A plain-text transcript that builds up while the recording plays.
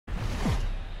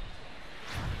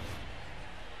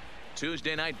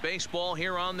Tuesday night baseball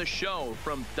here on the show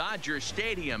from Dodger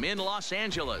Stadium in Los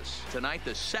Angeles. Tonight,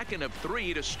 the second of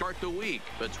 3 to start the week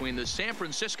between the San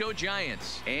Francisco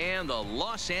Giants and the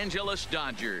Los Angeles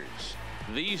Dodgers.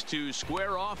 These two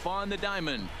square off on the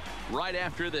diamond right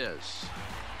after this.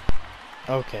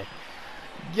 Okay.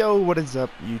 Yo, what is up,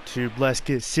 YouTube? Let's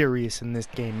get serious in this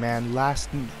game, man. Last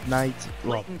night,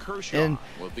 well, in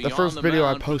the first video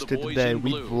I posted today,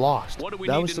 we lost.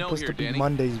 That was supposed to be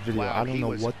Monday's video. I don't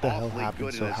know what the hell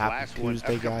happened. So happy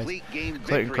Tuesday, guys.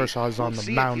 Clayton Kershaw is on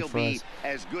the mound for us.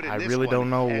 I really don't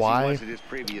know why my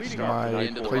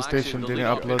PlayStation didn't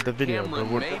upload the video, but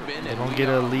we're gonna get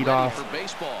a lead off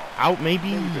out, maybe.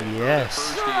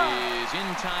 Yes.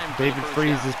 David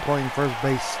Freese is playing first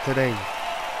base today.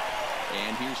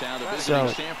 And here's how the So,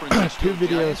 2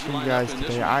 videos for you guys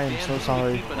today. I am so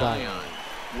sorry that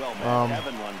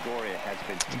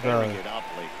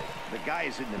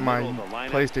my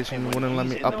PlayStation wouldn't let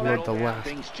me upload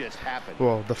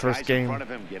the first game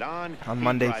on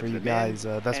Monday for you guys.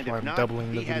 That's why I'm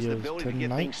doubling the videos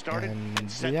tonight.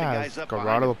 And yeah,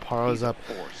 Gerardo Paro's up.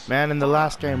 Man, in the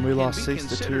last game we lost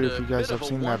 6-2. If you guys have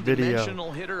seen that video,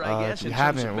 if you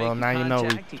haven't, well, now you know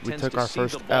we took our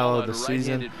first L of the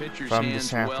season from the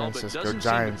San Francisco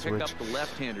Giants, which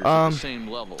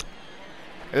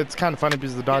it's kind of funny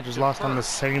because the Dodgers lost on the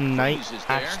same night,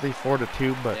 actually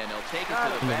 4-2, but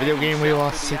in the video game we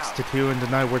lost 6-2, and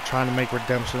tonight we're trying to make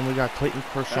redemption. We got Clayton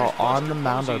Kershaw on the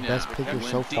mound, our best pitcher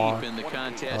so far.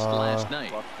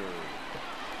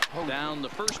 Down the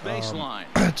first baseline.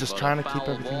 Just trying to keep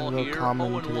everything a little calm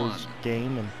in today's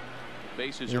game. And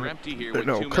bases are empty here.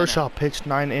 No, Kershaw pitched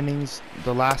 9 innings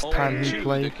the last time he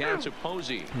played.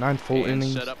 9 full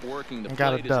innings. And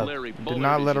got a dub. Did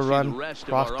not let a run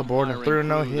cross the board and threw a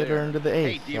no-hitter into the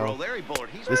 8th.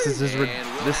 So this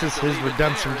is his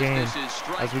redemption game.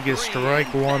 As we get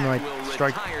strike 1, like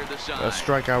a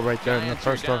strikeout right there in the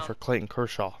first one for Clayton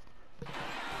Kershaw.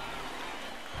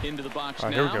 Into the box.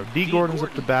 Alright, here we go. D. Gordon's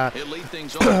up to bat.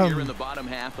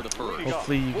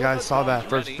 Hopefully you guys saw that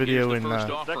first video, and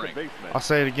I'll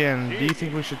say it again. Do you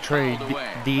think we should trade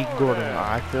D. Gordon?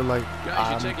 I feel like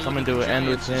I'm coming to an end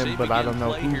with him, but I don't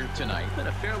know who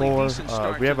for.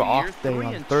 We have an off day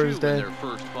on Thursday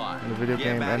in the video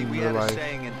game and in real life.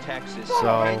 So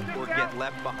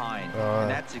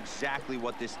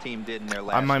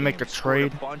I might make a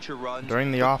trade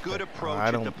during the off day. I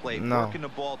don't know.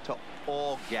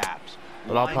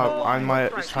 But I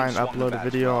might try and upload a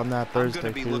video on that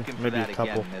Thursday too, maybe a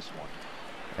couple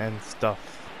and stuff.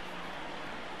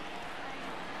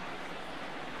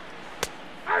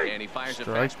 And he fires a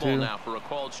fastball now for a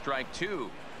called strike 2.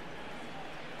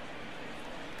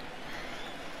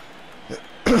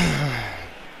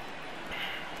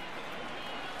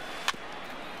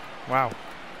 Wow.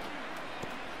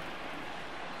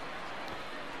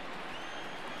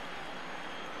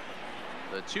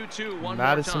 The 2-2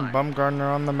 Madison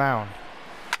Bumgarner on the mound.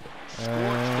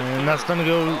 And that's going to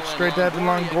go straight to Evan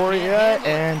Longoria,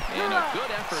 and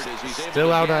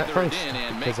still out at first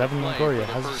because Evan Longoria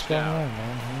has a strong run,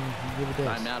 man. He really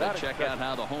does. Now to check out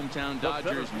how the hometown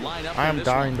Dodgers line up. I am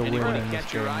dying to win in this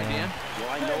game, man.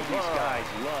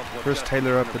 Chris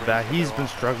Taylor up the bat. He's been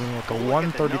struggling with a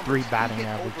 133 batting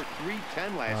average.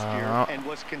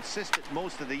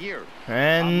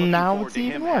 And now it's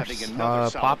even worse.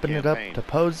 Popping it up to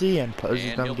Posey, and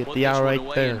Posey's going to get the out right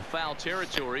there.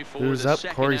 Who's up?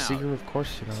 Corey Seager, of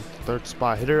course, you know, 3rd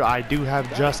spot hitter. I do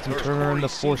have Justin Turner in the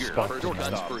 4th spot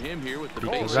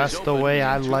because that's the way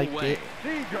I like it,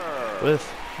 with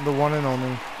the one and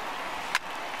only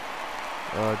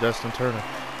Justin Turner.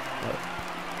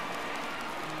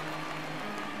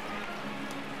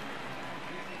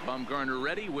 Bumgarner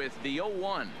ready with the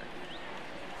 0-1.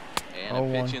 And a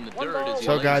pitch in the dirt as he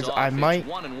so guys, lays off. I might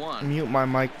 1-1. mute my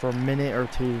mic for a minute or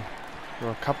 2,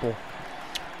 or a couple,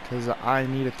 because I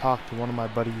need to talk to one of my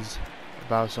buddies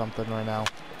about something right now.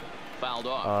 Fouled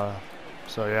off.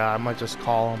 So yeah, I might just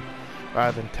call him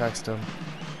rather than text him,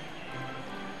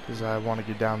 because I want to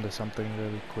get down to something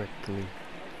really quickly.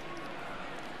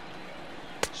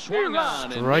 Swung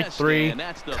on Strike 3,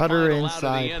 cutter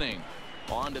inside.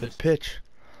 Good pitch.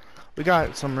 We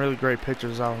got some really great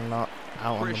pitchers out on the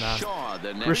mound.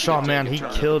 Kershaw, man, he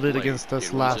killed it against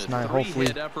us last night. Hopefully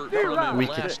we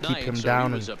can keep him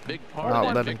down and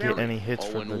not let him get any hits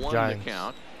for the Giants.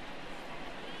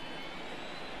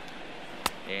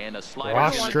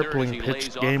 Ross Stripling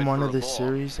pitched game 1 of this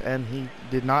series, and he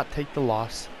did not take the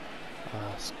loss.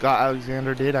 Scott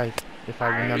Alexander did, if I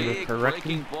remember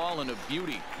correctly. Ball and a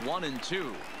beauty.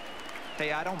 1-2.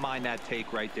 Hey, I don't mind that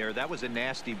take right there. That was a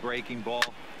nasty breaking ball.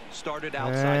 Started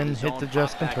outside and the zone, hit the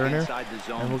Justin Turner,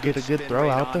 and we'll get a good throw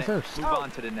out to first. Move on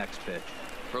to the next pitch.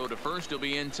 Throw to first will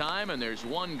be in time, and there's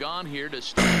one gone here to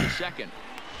start the second.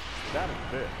 That is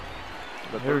big.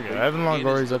 Here we go. Evan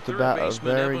Longoria's up to bat, a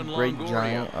very great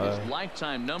giant.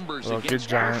 Lifetime numbers Well, good against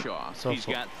giant. Kershaw. So He's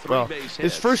got 3 well, base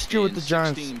his hits first year with in the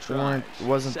Giants 16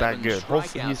 wasn't that 7 good.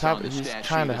 Hopefully, he's strikeouts on the he's stat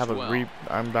trying to sheet have as a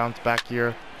well. bounce back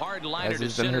year, Hard liner as to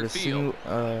he's been here center to field.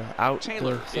 out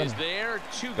Taylor to is center. there,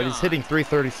 2 But he's gone. hitting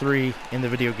 333 in the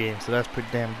video game, so that's pretty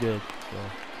damn good. So.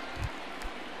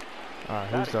 Alright,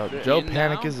 who's up? Joe In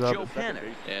Panic now, is up, Joe Panic,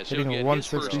 as he'll hitting get a his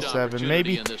first 167.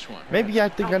 opportunity in this one. Maybe I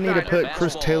think I need to put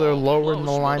Chris Taylor lower in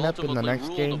the lineup in the next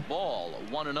game Ball,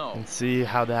 1-0. and see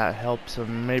how that helps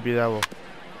him. Maybe that'll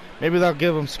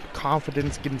give him some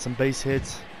confidence, getting some base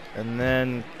hits, and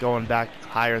then going back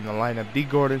higher in the lineup. D.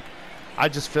 Gordon, I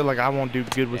just feel like I won't do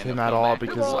good with him at all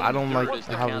because I don't like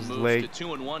how his leg.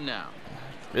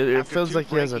 It feels like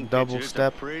he has a double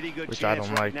step, which I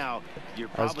don't like.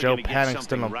 As Joe Panic's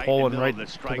done a pulling right to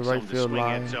the right field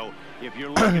line.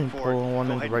 Pulling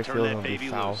one into right field and it'll be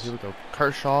foul. Here we go.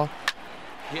 Kershaw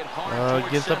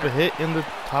gives up a hit in the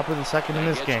top of the second in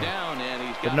this game.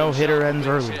 The no-hitter ends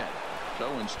early. So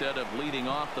instead of leading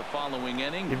off the following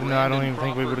inning, even though I don't even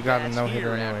think we would have gotten a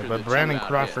no-hitter anyway. But Brandon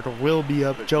Crawford will be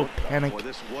up. Joe Panic,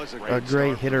 a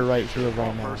great hitter right here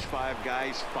right now. First 5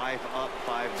 guys, 5 up,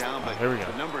 5 down. But here we go.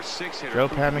 The number 6 hitter Joe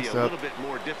could Panic's be a up. little bit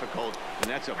more difficult,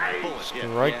 and that's a bullet.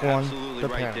 Strike one. Absolutely The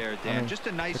right Panic. there, Dan. Just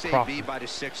a nice AB by the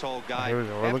 6-hole guy. Here we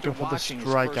go. We're After looking for the watching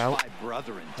his first strikeout. 5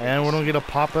 brethren And we're going to get a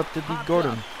pop-up to D.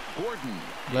 Gordon. Gordon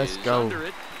Let's is go. under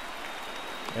it,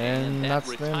 And that that's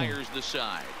retires the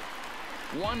side.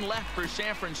 1 left for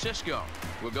San Francisco.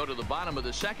 We'll go to the bottom of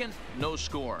the second. No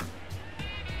score.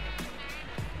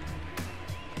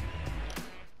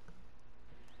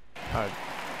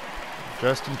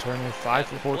 Justin Turner, 5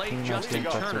 for 14. I Justin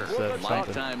think Turner, that's something.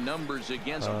 lifetime numbers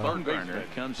against Bumgarner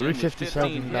comes in with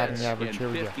 357 15 batting hits average. and Here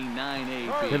we go. 59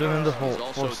 AB. Hit him in the hole. He's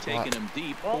also Fourth spot. taken him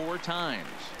deep 4 times.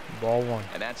 Ball 1.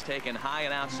 And that's taken high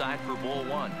and outside for ball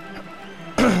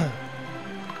 1.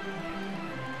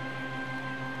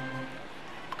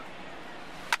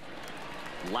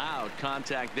 Loud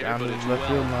contact there, Down but the it's left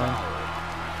field well line. fouled.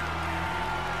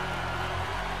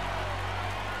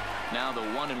 Now the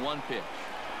 1-1 pitch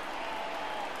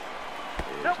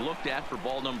is looked at for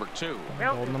ball number 2.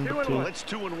 Ball number 2. Well, it's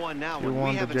 2-1 now. And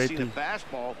we haven't seen a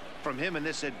fastball from him in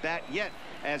this at bat yet.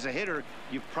 As a hitter,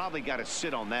 you've probably got to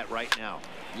sit on that right now.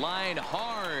 Line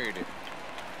hard,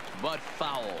 but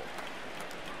foul.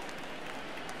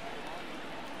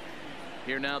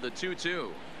 Here now the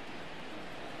 2-2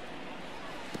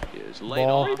 is laid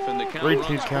Ball. off, and the count 3-2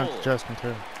 runs count full. to Justin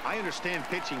Turner. I understand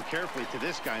pitching carefully to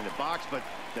this guy in the box, but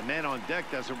the man on deck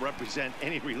doesn't represent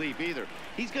any relief either.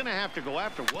 He's going to have to go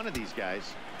after one of these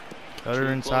guys. Cutter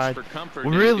Too inside. close for comfort.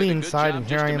 Really He did a good inside, job and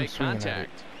here just I to am make swinging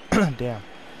contact. at it. Damn.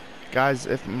 Guys,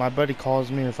 if my buddy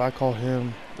calls me, if I call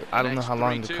him, I don't know Next how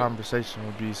long the 3-2. conversation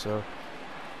would be, so.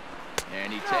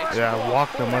 And he takes Yeah, the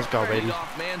walk them. Let's go, baby.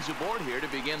 Leadoff man's aboard here to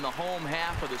begin the home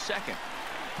half of the second.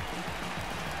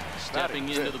 Stepping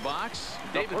into the box,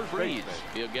 David Freese.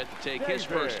 He'll get to take his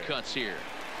first cuts here.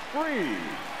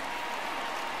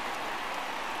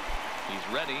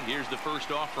 He's ready. Here's the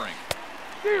first offering.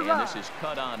 And this is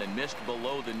cut on and missed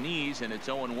below the knees, and it's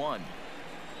 0-1.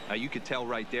 Now you could tell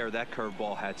right there that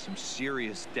curveball had some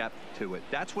serious depth to it.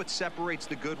 That's what separates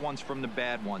the good ones from the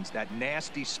bad ones. That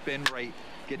nasty spin rate,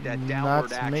 get that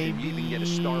downward action. You even get a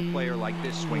star player like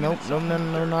this swinging. Nope,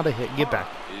 no, not a hit. Get back.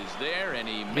 Is there, and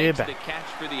he makes back. the catch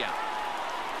for the out.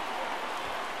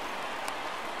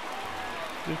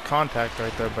 Good contact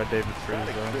right there by David Freese.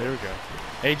 Here we go.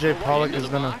 AJ Pollock is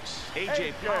going to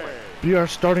be our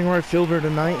starting right fielder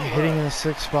tonight, hitting in the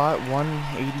 6th spot,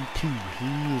 182.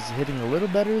 He is hitting a little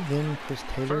better than Chris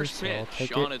Taylor, First so I'll pitch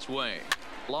take on it. its way.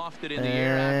 Lofted in the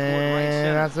air out toward right And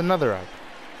center. that's another out.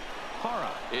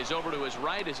 Hara is over to his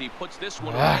right as he puts this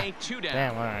one away. 2 down.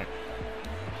 Damn, all right.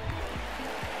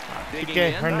 Digging PK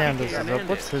in, Hernandez is up. Hernandez.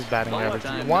 What's his batting average?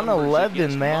 Lifetime 111,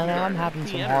 numbers man. against I'm Bumgarner. having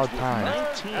some He hard enters with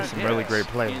times. 19 That's some really great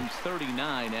hits players. in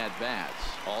 39 at-bats.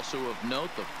 Also of note,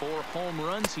 the 4 home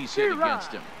runs he's hit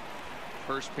against him.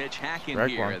 First pitch hack in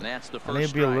Strike here, one. and that's the I first need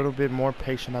to be a strike. little bit more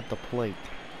patient at the plate.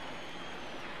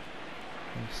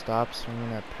 And stop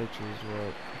swinging at pitches where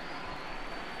it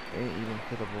ain't even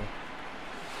hittable.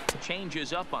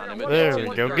 Changes up on him. There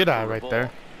we go. Good eye right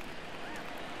there.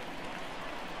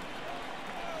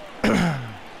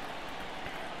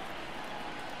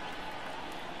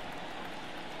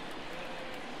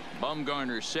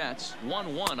 Bumgarner sets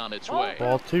 1-1 on its way.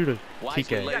 Ball 2 to Wisely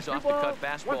TK. lays off the cut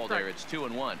fastball there. It's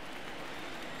 2-1.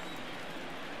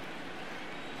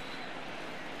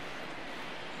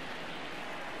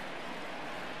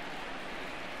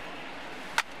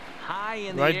 high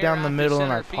in the right air down the out to middle,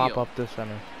 and I center pop field. up the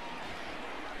center.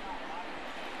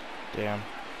 Damn.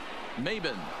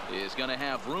 Maben is going to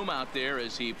have room out there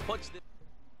as he puts the...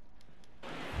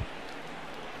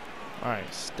 All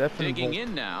right, Stephen Digging Vogt.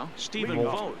 in now, Stephen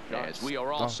Vogt, as we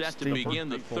are all set to begin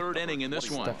the third inning in this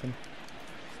one.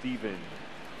 Stephen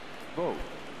Vogt.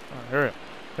 Here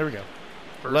we go.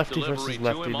 Lefty versus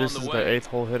lefty. This is the 8th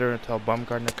hole hitter until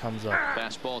Bumgarner comes up.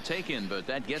 Fastball taken, but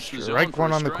that gets the zone Strike for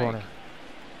one a on the strike. corner.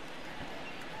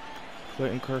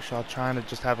 Clayton Kershaw trying to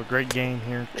just have a great game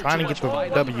here, trying to get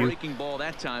the W,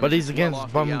 but he's against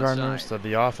Bumgarner, so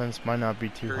the offense might not be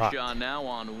too hot. Kershaw now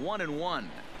on 1-1.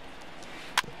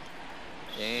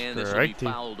 And this will be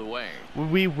fouled away.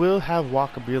 We will have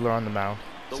Walker Buehler on the mound,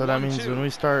 so that means when we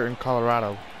start in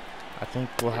Colorado, I think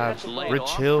we'll have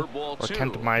Rich Hill or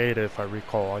Kenta Maeda, if I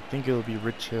recall. I think it'll be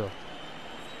Rich Hill.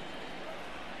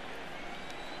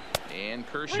 And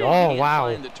Kershaw oh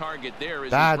wow, the target there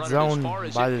as bad zone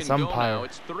as by this umpire.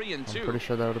 It's 3-2. I'm pretty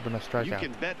sure that would have been a strikeout. You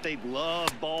can bet they'd love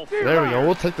ball. There we go.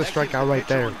 We'll take the strikeout right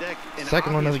there.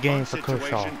 Second one of the game for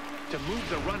Kershaw. To move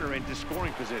the runner into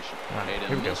scoring position. Right,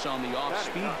 here we go. On the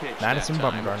off-speed pitch Madison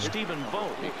Bumgarner. Stephen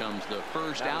Vogt becomes the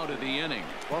first out of the inning.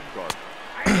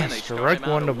 Strike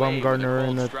one to Bumgarner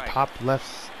in the top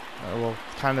left, well,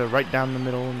 kind of right down the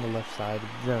middle in the left side of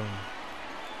the zone.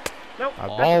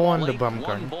 Ball one to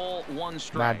Bumgarner.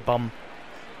 Mad bum.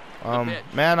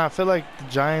 Man, I feel like the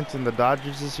Giants and the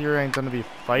Dodgers this year ain't gonna be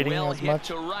fighting as much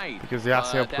because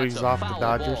Yasiel Puig's off the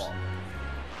Dodgers.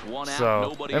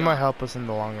 So it might help us in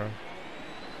the long run.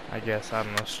 I guess, I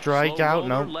don't know. Strike out,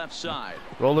 no.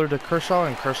 Roller to Kershaw,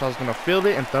 and Kershaw's going to field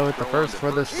it and throw it to first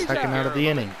for the second out of the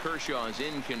inning. Kershaw is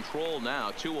in control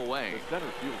now, 2 away.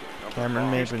 Cameron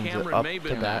Maben's up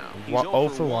to bat. 0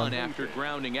 for 1. After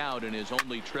grounding out in his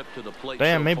only trip to the plate.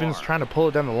 Damn, Maben's trying to pull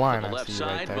it down the line, I see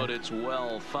side, right there. But it's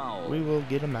well fouled. We will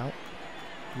get him out.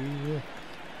 We will.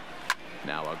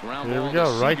 Now a ground Here ball we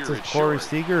go, right to Corey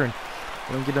Seager, and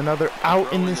we'll get another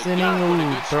out in this inning.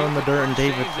 Ooh, throwing the dirt, and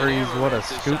David Freese, what a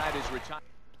scoop.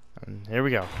 And here we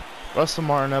go. Russell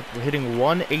Martin up, hitting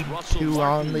 182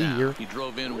 on the year. He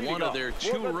drove in one of their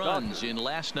 2 runs in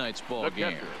last night's ball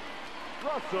game.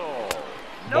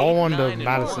 Ball one to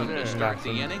Madison. Russell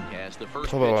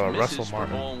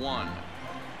Martin.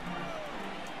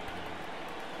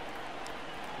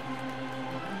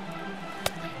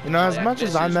 You know, as much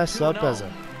as I mess up as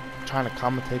a trying to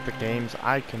commentate the games,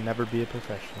 I can never be a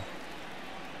professional.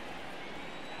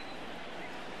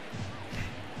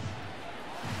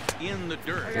 In the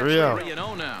dirt.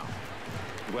 3-0 now.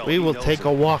 Well, we will take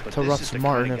a walk to Russell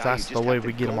Martin if that's the way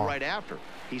we get him off. Right after.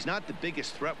 He's not the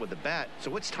biggest threat with the bat,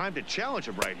 so it's time to challenge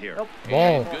him right here.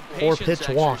 Ball, 4-pitch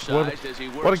walk.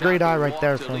 What a great eye right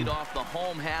there from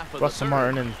Russell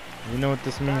Martin. And you know what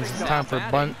this means? It's time for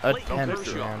bunt attempt,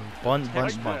 and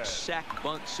bunt. Sack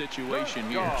bunt situation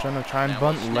here. I'm trying to try and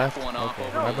bunt left.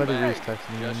 Okay, my buddy Reese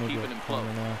texted me. Let me go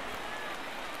corner now.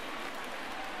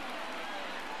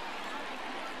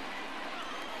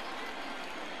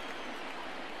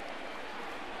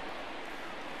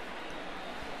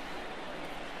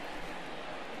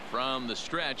 From the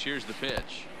stretch, here's the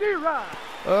pitch.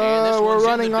 We're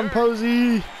running on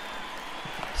Posey.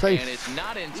 Safe. And it's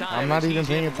not in time. I'm not even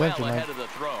paying attention, ahead of the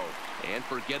throw. And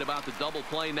forget about the double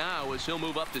play now as he'll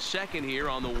move up to second here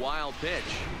on the wild pitch.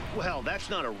 Well, that's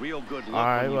not a real good look. All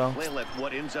right, when well. you play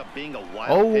what ends up being a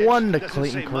wild pitch. 0-1 to Doesn't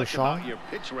Clayton say much Kershaw. about your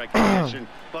pitch recognition,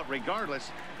 but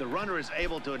regardless, the runner is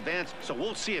able to advance, so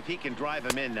we'll see if he can drive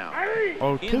him in now.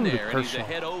 0-2 in there, to and he's Kershaw.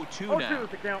 ahead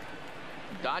 0-2 now.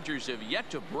 Dodgers have yet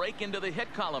to break into the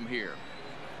hit column here.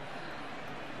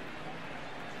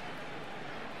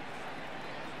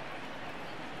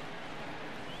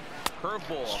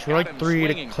 Curveball. Strike 3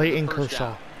 to Clayton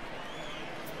Kershaw.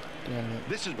 Damn it.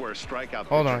 This is where a strikeout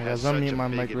Hold on, pitcher has guys. Let such me a my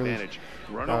big mic really. advantage.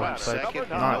 Runner at second,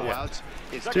 Not no yet. outs.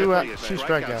 It's Two definitely a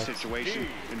strikeouts. situation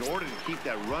in order to keep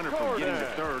that runner from getting to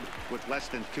third with less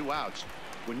than 2 outs.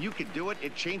 When you can do it,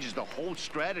 it changes the whole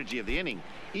strategy of the inning.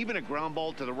 Even a ground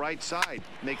ball to the right side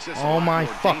makes this Oh my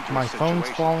fuck, my situation. phone's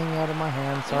falling out of my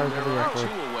hand. Sorry for the record. 2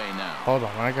 away now. Hold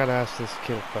on, I gotta ask this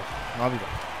kid a question. I'll be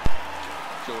back.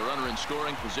 So a runner in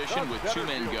scoring position with 2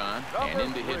 men gone. And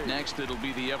in to hit next, it'll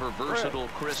be the ever versatile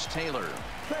Chris Taylor.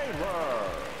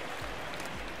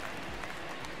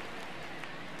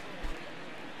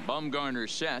 Bumgarner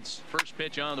sets. First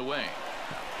pitch on the way.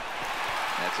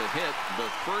 That's a hit, the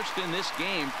first in this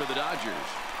game for the Dodgers.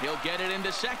 He'll get it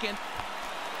into second.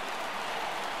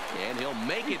 And he'll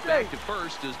make it back to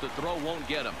first as the throw won't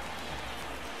get him.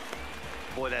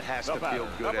 Boy, that has to feel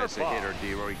good as a hitter,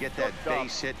 D-Roy. You get that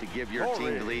base hit to give your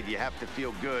team the lead. You have to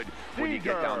feel good when you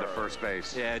get down to first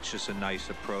base. Yeah, it's just a nice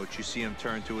approach. You see him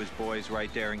turn to his boys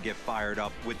right there and get fired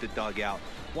up with the dugout.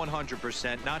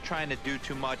 100%, not trying to do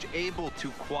too much, able to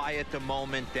quiet the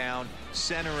moment down,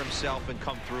 center himself, and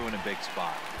come through in a big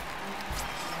spot.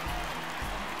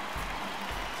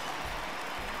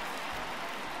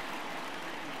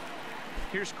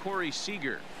 Here's Corey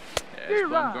Seager as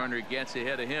Bumgarner gets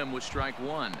ahead of him with strike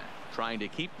one. Trying to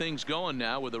keep things going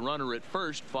now with a runner at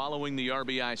first following the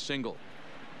RBI single.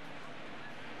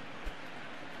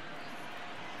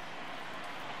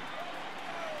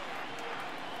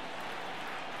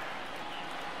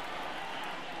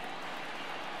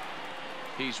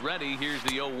 He's ready. Here's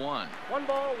the 0-1. One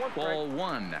ball, one strike. Ball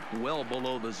one, well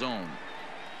below the zone.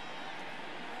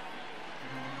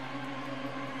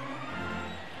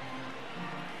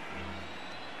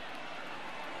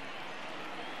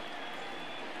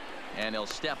 And he'll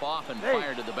step off and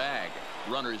fire to the bag.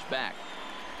 Runner's back.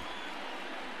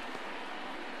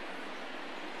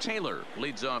 Taylor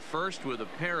leads off first with a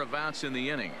pair of outs in the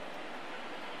inning.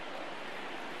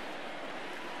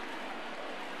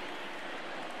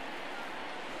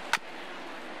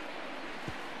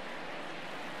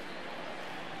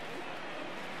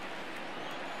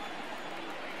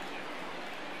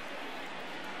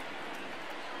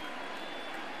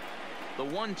 The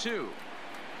 1-2.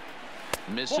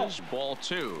 Misses. Ball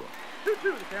two. 2-2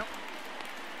 the count.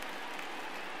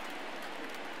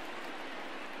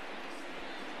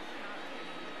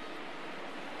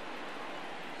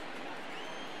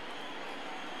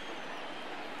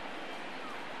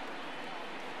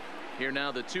 Here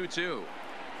now the 2-2.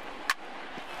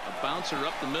 A bouncer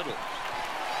up the middle.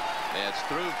 That's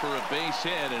through for a base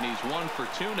hit, and he's 1 for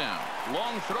 2 now.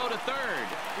 Long throw to third.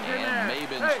 And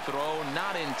Maben's throw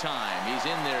not in time. He's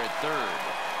in there at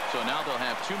third. So now they'll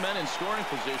have 2 men in scoring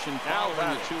position following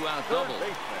the 2-out double.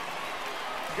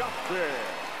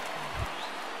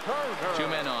 2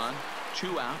 men on,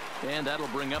 2 out, and that'll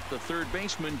bring up the third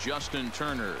baseman, Justin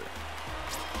Turner.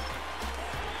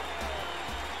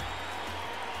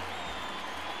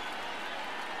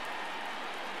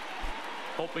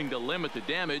 Hoping to limit the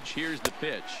damage. Here's the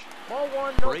pitch. Ball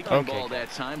one, no Breaking ball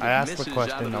that time, but I asked misses the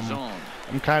question. out of the zone.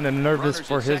 I'm kind of nervous Runners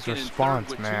for at his second and third response,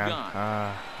 with 2 man.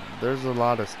 gone. There's a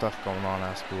lot of stuff going on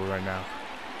at school right now.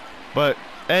 But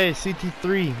hey,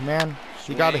 CT3, man,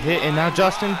 he got a hit, and now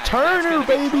Justin Turner,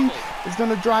 baby, is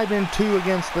gonna drive in 2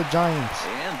 against the Giants.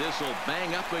 And this will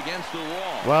bang up against the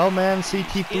wall. Well, man,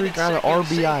 CT3 got an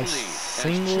RBI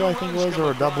single, I think it was,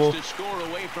 or a double.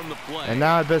 And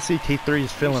now I bet CT3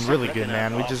 is feeling really good,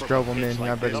 man. We just drove him in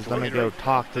here. I bet he's gonna go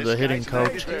talk to the hitting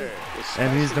coach,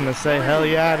 and he's gonna say, hell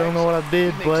yeah, I don't know what I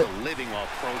did, but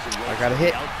I got a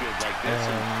hit,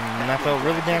 and that felt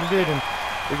really damn good. And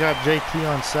we got JT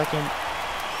on second.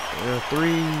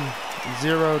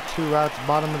 3-0, 2 outs,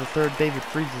 bottom of the third. David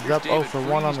Freeze is up 0 for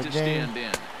 1 on the game,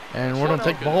 and we're gonna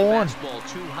take ball one.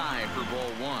 Too high for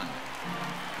ball one.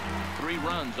 3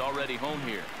 runs already home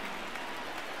here.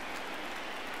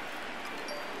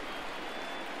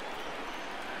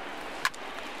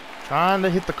 Trying to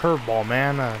hit the curveball,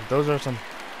 man. Those are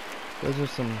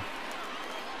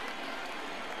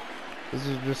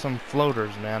just some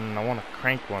floaters, man, and I want to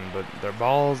crank one, but they're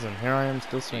balls, and here I am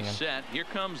still swinging. Set. Here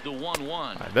comes the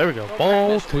 1-1. Right, there we go.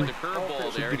 Ball 2.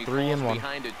 Should be 3-1.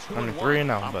 I mean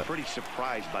 3-0, I'm but pretty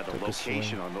surprised by the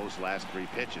location on those last 3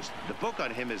 pitches. The book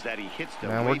on him is that he hits the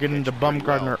man, we're getting to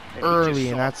Bumgarner early,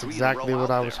 and that's exactly what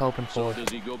I was hoping for.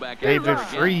 David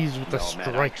Freeze with the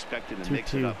strike.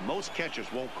 2-2. Most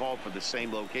catchers won't call for the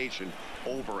same location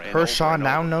over and Kershaw over.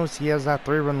 now knows he has that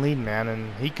 3-run lead, man,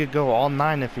 and he could go all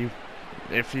 9 if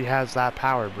he has that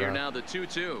power, bro. Here now the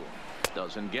 2-2.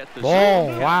 Doesn't get the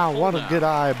oh, wow, what a good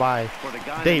eye by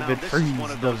David Freeze,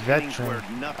 the veteran,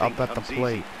 up at the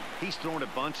plate. He's thrown a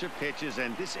bunch of pitches,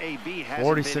 and this AB hasn't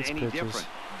 46 been any pitches. different.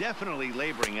 Definitely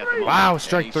laboring at the moment. Wow,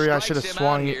 strike 3. I should have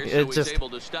swung it. It just,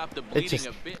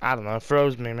 I don't know, it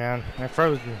froze me, man. It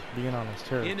froze me, being honest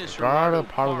here. Gerardo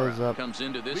Parra's up. Comes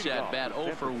into this at bat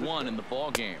 0 for 1 in the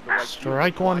ball game.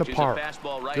 Strike 1 to Parra.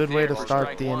 Good way to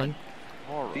start the inning.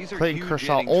 Clayton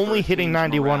Kershaw only hitting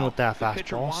 91 with that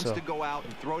fastball, so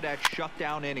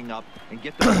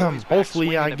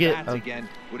hopefully I get a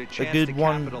good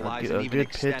one, a good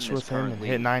pitch with him and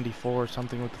hit 94 or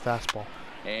something with the fastball.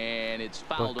 And it's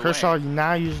fouled But Kershaw away.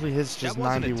 now usually hits just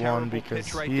 91 because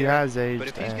he has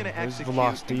aged and his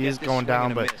velocity is going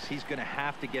down, but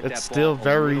it's still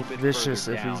very vicious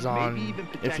if he's on,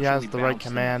 if he has the right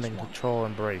command and control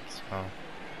and breaks.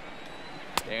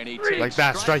 And he like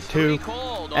that, strike 2,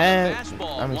 and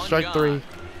I mean strike 3,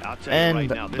 And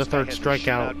the third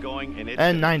strikeout.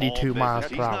 And 92 miles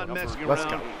per hour. Let's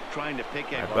go.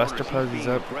 Alright, Buster Posey's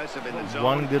up.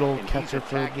 One good old catcher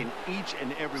for the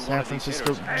San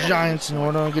Francisco Giants, and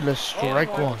we're going to get a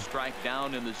strike one. Strike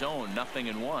down in the zone,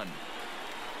 0-1.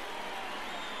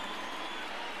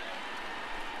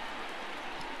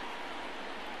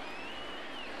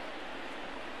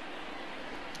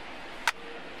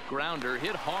 Grounder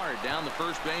hit hard down the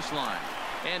first baseline,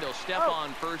 and he'll step on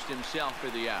first himself for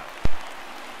the out.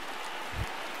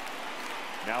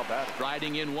 Now batting.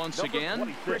 Riding in once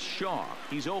again, Kershaw.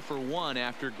 He's 0 for 1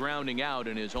 after grounding out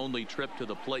in his only trip to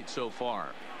the plate so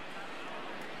far.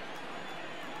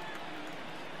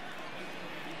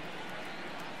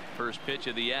 First pitch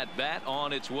of the at-bat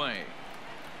on its way.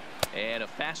 And a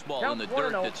fastball in the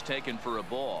dirt that's taken for a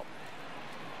ball.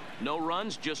 No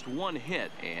runs, just one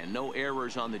hit, and no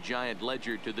errors on the Giant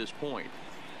ledger to this point.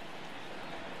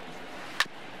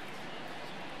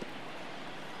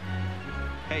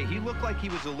 Hey, he looked like he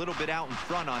was a little bit out in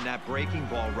front on that breaking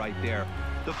ball right there.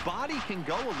 The body can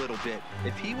go a little bit.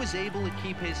 If he was able to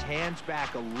keep his hands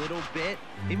back a little bit,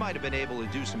 he might have been able to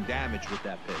do some damage with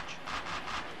that pitch.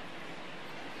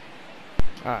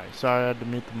 Alright, sorry I had to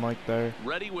mute the mic there.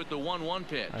 Ready with the 1-1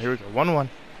 pitch. Right, here we go. 1-1.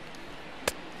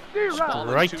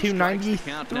 Right to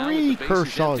 93.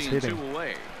 Kershaw is hitting.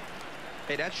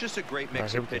 Hey, that's just a great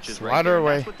mix of pitches right there.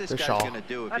 That's what this guy's going to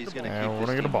do if he's going to keep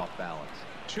this team off balance.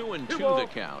 2-2 the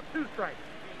count.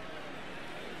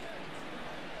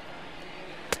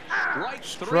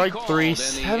 Strike three,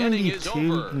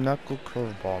 72 knuckle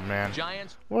curveball, man.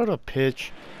 What a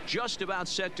pitch. Just about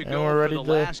set to and go we're ready for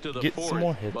the last of the get fourth. Some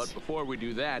more hits. But before we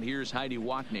do that, here's Heidi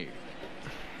Watney.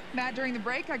 Matt, during the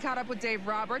break, I caught up with Dave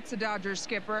Roberts, the Dodgers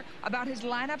skipper, about his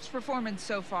lineup's performance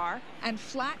so far, and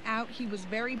flat out, he was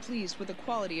very pleased with the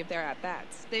quality of their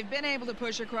at-bats. They've been able to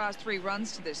push across 3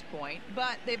 runs to this point,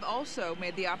 but they've also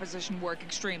made the opposition work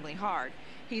extremely hard.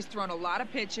 He's thrown a lot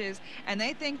of pitches, and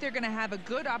they think they're going to have a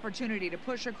good opportunity to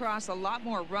push across a lot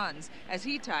more runs as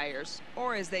he tires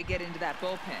or as they get into that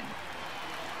bullpen.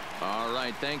 All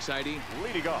right, thanks, Heidi.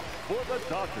 Leading off for the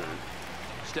Dodgers.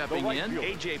 Stepping in,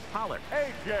 A.J. Pollock.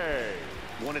 A.J.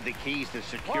 One of the keys to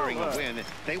securing a win,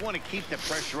 they want to keep the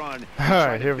pressure on. All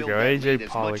right, here we go. A.J.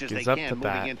 Pollock is up to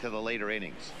bat. Into the later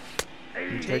innings.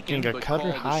 Taking a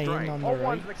cutter high in on the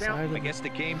right side. I guess the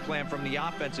game plan from the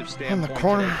offensive standpoint in the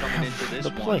corner coming into this the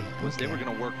plate was they were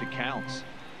going to work the counts.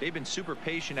 They've been super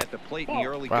patient at the plate in the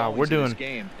early wow, we're doing this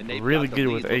game, and they've really got the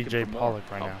good lead with A.J. Pollock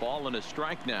right now. now. A ball and a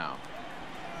strike now.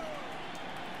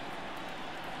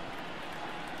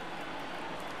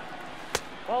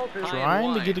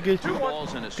 Trying to get a good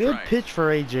pitch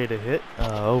for AJ to hit.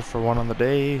 0 for 1 on the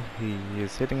day. He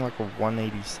is hitting like a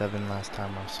 187 last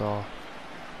time I saw.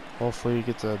 Hopefully he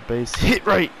gets a base hit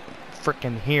right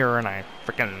freaking here, and I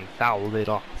freaking fouled it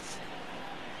off.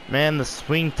 Man, the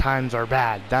swing times are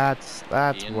bad. That's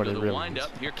what it really is.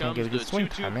 I can't get a good swing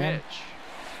time, man.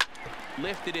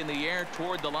 Lifted in the air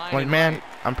toward the line. Like, man,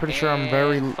 I'm pretty sure I'm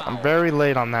very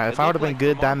late on that. If I would have been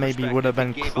good, that maybe would have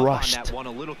been crushed. That one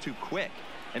a little too quick,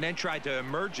 and then tried to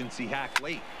emergency hack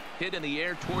late. Hit in the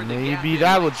air toward the maybe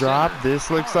that will drop. This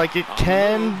looks like it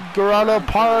can. Garado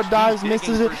Paradise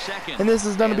misses it, and this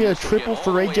is going to be a triple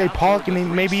for AJ Pollock,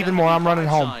 and maybe even more. I'm running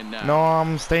home. No,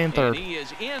 I'm staying third.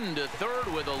 If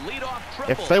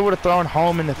they would have thrown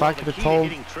home, and if I could have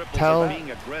tell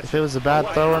if it was a bad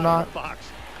throw or not,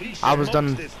 I was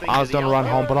done to run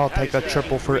home, but I'll take a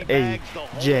triple for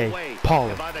A.J.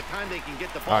 Pollock.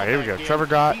 Alright, here we go. Trevor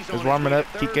Gott is warming up.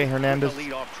 Kike Hernandez,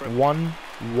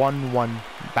 1-1-1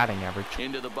 batting average.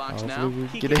 Into the box now. We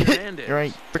get a hit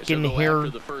right freaking here.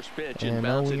 The first pitch and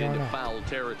bounce it into foul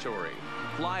territory.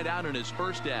 Flied out in his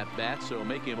first at bat, so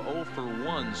make him 0 for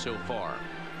 1 so far.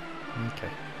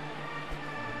 Okay.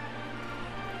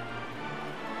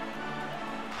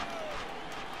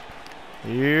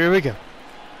 Here we go.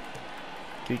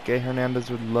 Kike Hernandez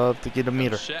would love to get a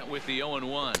meter. Set with the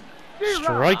 0-1.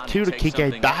 Strike 2 to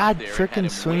Kike. Bad freaking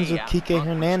swings with Kike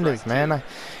Hernandez, man.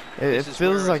 It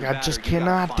feels like I just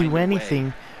cannot do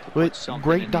anything with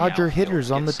great Dodger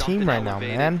hitters on the team right now,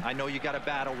 man. I know you got to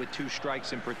battle with 2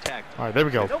 strikes and protect. All right, there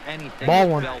we go. Ball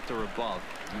 1.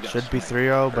 Should be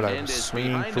 3-0, but I was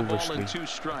swinging foolishly.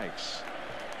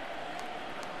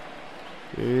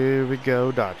 Here we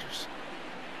go, Dodgers.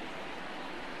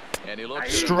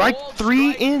 Strike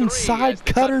 3 inside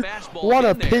cutter. What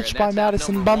a pitch by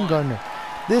Madison Bumgarner.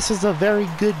 This is a very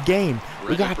good game.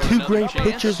 We got 2 great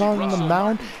pitchers on the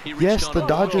mound. Yes, the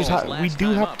Dodgers, we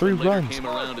do have 3 runs,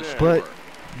 but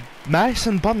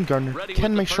Madison Bumgarner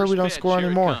can make sure we don't score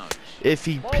anymore. if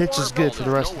he pitches good for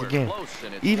the rest of the game.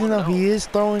 Even though he is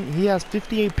throwing, he has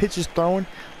 58 pitches throwing,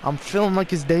 I'm feeling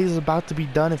like his day is about to be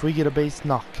done if we get a base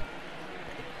knock.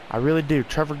 I really do.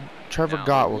 Trevor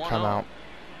Gott will come out.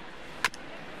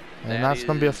 And that's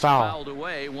going to be a foul.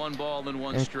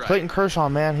 And Clayton Kershaw,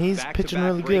 man, he's pitching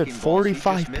really good.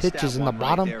 45 pitches in the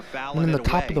bottom and in the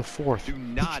top of the fourth. He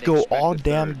could go all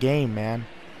damn game, man.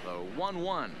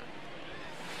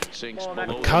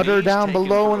 Cutter down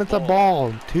below and it's a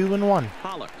ball. 2-1.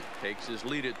 Pollock takes his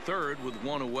lead at third with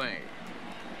one away.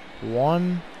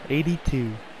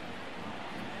 182.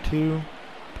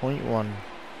 2.1.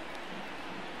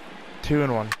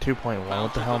 2-1, 2.1.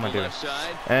 What the hell am I doing?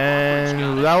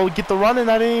 And that will get the run,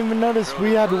 and I didn't even notice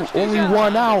we had only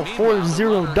one out.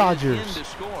 4-0 Dodgers.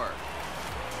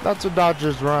 That's a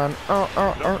Dodgers run. It's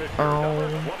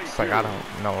like I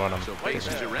don't know what I'm So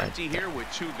bases are empty here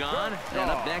with 2 gone.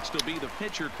 And up next will be the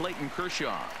pitcher Clayton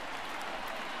Kershaw.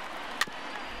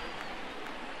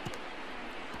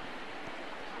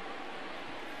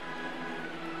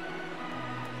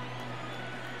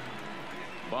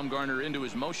 Bumgarner into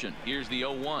his motion. Here's the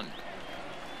 0-1.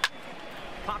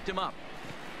 Popped him up.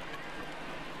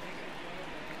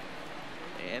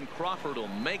 And Crawford will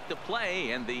make the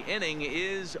play, and the inning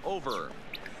is over.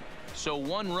 So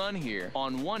 1 run here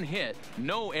on 1 hit,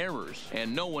 no errors,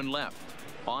 and no one left.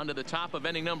 On to the top of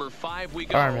inning number 5 we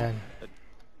go. All right, man.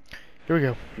 Here we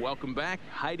go. Welcome back.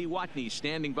 Heidi Watney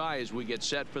standing by as we get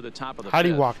set for the top of the Heidi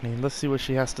fifth. Watney. Let's see what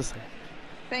she has to say.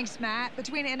 Thanks, Matt.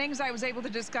 Between innings, I was able to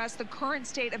discuss the current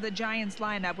state of the Giants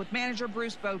lineup with manager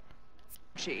Bruce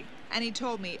Bochy. And he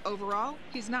told me, overall,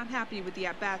 he's not happy with the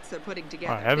at-bats they're putting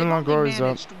together. Right, Evan Longoria's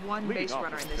up. They've only managed 1 base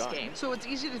runner in this game, so it's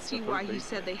easy to see why he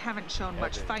said they haven't shown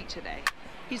much fight today.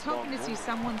 He's hoping to see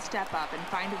someone step up and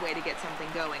find a way to get something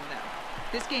going,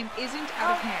 though. This game isn't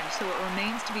out of hand, so it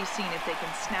remains to be seen if they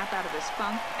can snap out of this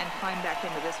funk and climb back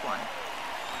into this one.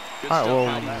 All right, well,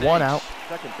 1 out.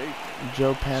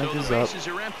 Joe Panic is up.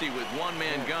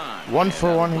 1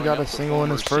 for 1. He got a single in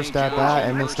his first at bat,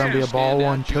 and it's gonna be a ball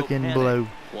 1 took in below.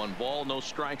 1 ball, no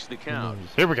strikes to count.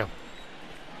 Here we go.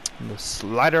 The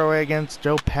slider away against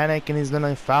Joe Panic, and he's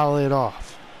gonna foul it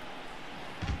off.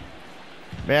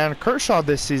 Man, Kershaw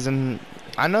this season,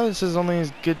 I know this is only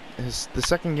the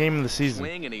second game of the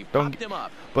season.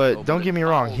 Don't get me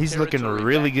wrong, he's looking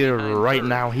really good right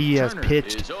now. He has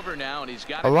pitched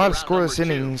a lot of scoreless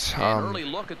innings. Early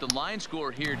look at the line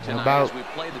score here tonight as we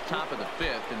play the top of the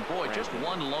 5th, and boy, just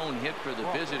 1 lone hit for the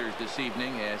visitors this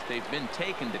evening as they've been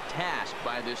taken to task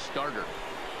by this starter.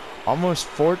 Almost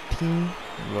 14.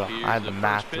 Well, I had the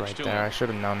math right there. I should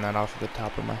have known that off the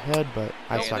top of my head, but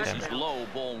I suck at it.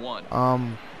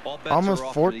 Almost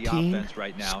 14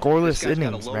 scoreless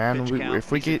innings, man.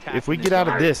 If we get out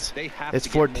of this, it's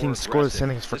 14 scoreless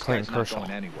innings for Clayton Kershaw.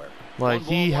 Like,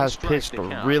 he has pitched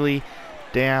really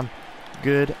damn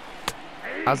good.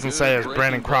 I was gonna say, as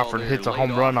Brandon Crawford hits a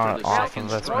home run off of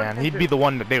this, man, he'd be the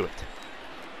one to do it.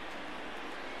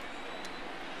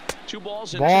 2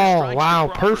 balls and ball, wow,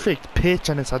 perfect pitch,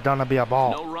 and it's gonna be a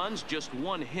ball. No runs, just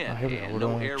 1 hit. Here we go. We're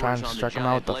gonna try and strike him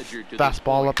out with the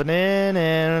fastball up and in,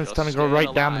 and it's gonna go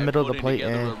right down the middle of the plate.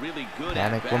 And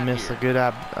Panic will miss a good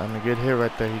hit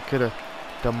right there. He could have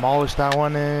demolished that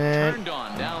one and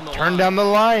turned down the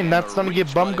line. That's gonna get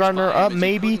Bumgarner up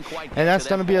maybe, and that's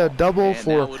gonna be a double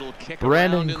for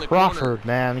Brandon Crawford.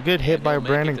 Man, good hit by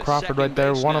Brandon Crawford right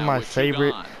there. One of my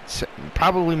favorite.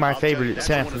 Probably my favorite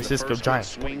San Francisco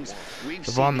Giants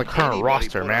of on the current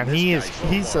roster, man.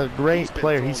 He's a great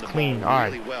player. He's clean. All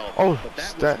right. Oh,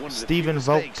 Steven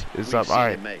Vogt is up. All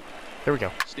right. Here we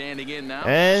go.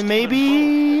 And maybe,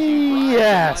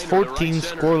 yes, 14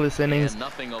 scoreless innings.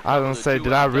 I was going to say,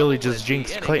 did I really just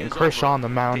jinx Clayton Kershaw on the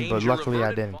mound? But luckily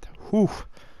I didn't. Whew.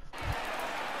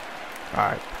 All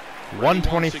right.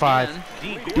 125.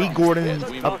 D. Gordon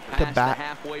up to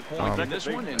bat.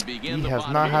 He has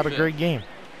not had a great game.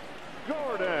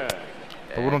 But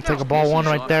we're going to take a ball 1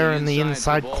 right there in the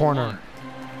inside corner.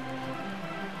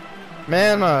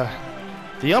 Man,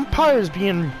 the umpire is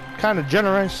being kind of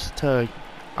generous to,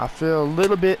 I feel, a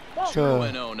little bit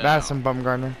to Madison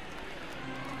Bumgarner.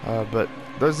 But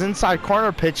those inside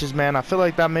corner pitches, man, I feel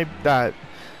like that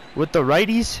with the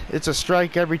righties, it's a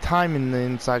strike every time in the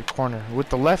inside corner. With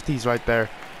the lefties right there,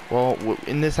 well,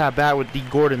 in this at-bat with D.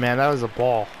 Gordon, man, that was a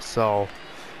ball. So,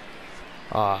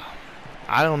 I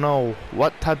don't know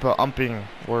what type of umping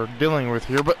we're dealing with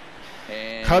here, but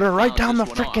cutter right down the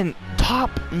freaking top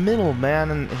middle,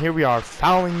 man. And here we are,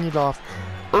 fouling it off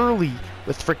early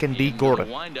with freaking D.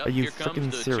 Gordon. Are you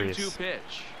freaking serious?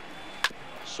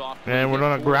 And we're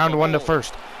going to ground 1 to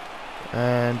first.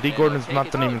 And D. Gordon's not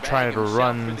even trying to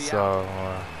run, so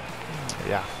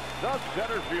yeah. The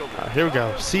center fielder. Here we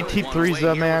go. CT3's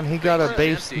the man. He got a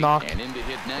base knock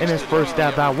in his first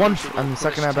at bat. And the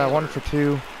second at bat, 1 for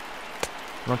 2.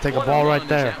 Gonna take a ball right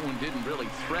there. That one didn't really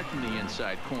threaten the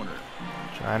inside corner.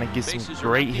 Trying to get some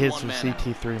great hits with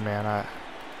CT3, man.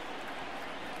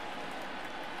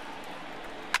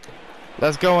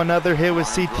 Let's go, another hit with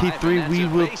CT3. We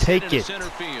will take it.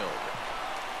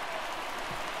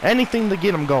 Anything to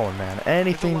get him going, man.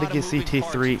 Anything to get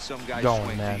CT3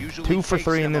 going, man. 2 for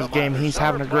 3 in this game. He's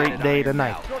having a great day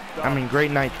tonight. I mean,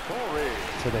 great night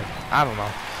today. I don't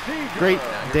know. Great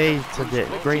day today.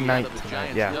 Great night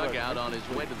tonight. Yeah.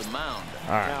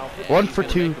 Alright. 1 for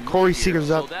 2. Corey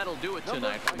Seager's up.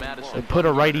 They put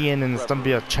a righty in, and it's going to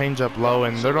be a changeup low,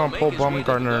 and they're going to pull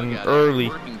Bumgarner in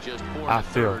early. I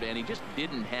feel.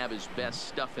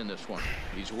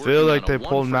 Feel like they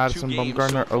pulled Madison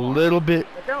Bumgarner a little bit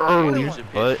early,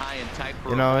 but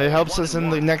you know, it helps us in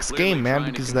the next game, man,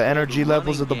 because the energy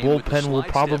levels of the bullpen will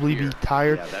probably be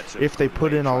tired if they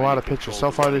put in a lot of pitchers.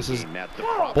 So far, this is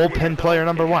bullpen player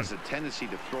number 1,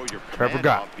 Trevor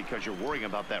Gott.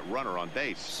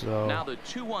 So now the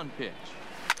 2-1 pitch.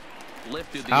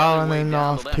 Allen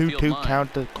off 2-2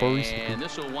 count to Corey Seager. And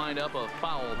this will wind up a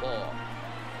foul ball.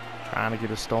 Trying to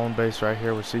get a stolen base right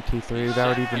here with CT3. That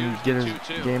would even get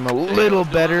his game a little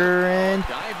better. And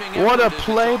what a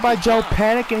play by Joe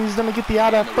Panic, and he's going to get the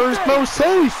out at first. No,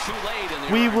 safe.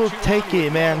 We will take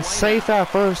it, man. Safe at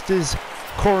first is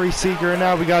Corey Seager. And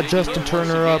now we got Justin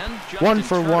Turner up 1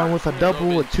 for 1 with a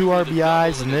double with 2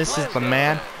 RBIs. And this is the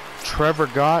man, Trevor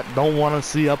Gott. Don't want to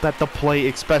see up at the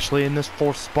plate, especially in this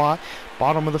 4th spot.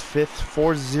 Bottom of the 5th,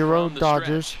 4-0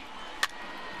 Dodgers.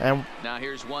 And now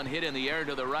here's one hit in the air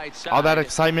to the right side. All that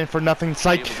excitement for nothing. It's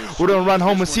like we're gonna run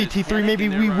home with CT3. Maybe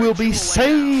we will be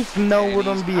safe. No, we're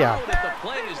gonna be out.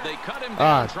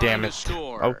 Ah, damn it.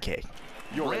 Okay.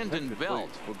 Brandon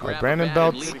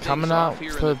Belt's coming out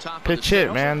to pitch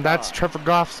hit, man. That's Trevor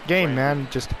Goff's game, man.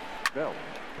 Just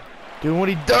doing what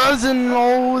he does, and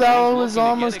oh, that was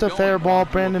almost a fair ball.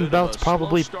 Brandon Belt's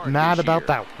probably mad about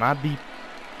that one.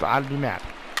 I'd be mad.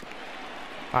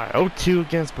 Alright, 0-2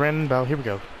 against Brandon Bell. Here we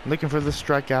go. Looking for the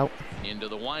strikeout. Into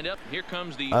the windup. Here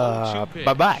comes the 0-2 pitch.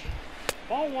 Bye-bye.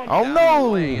 Oh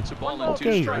no!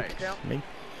 Okay.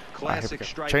 Classic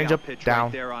change up pitch down.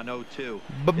 Right there on 0-2.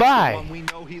 Bye-bye. We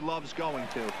know he loves going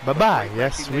to. Bye-bye.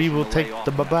 Yes, we will take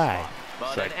the bye-bye.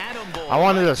 I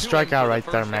wanted a strikeout right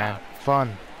there, man.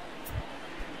 Fun.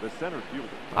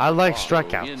 I like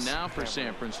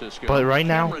strikeouts. But right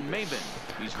now,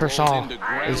 Kershaw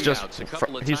is just,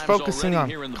 he's focusing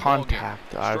on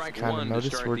contact. I've kind of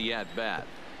noticed we're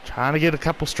trying to get a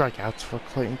couple strikeouts for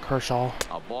Clayton Kershaw.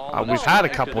 We've had a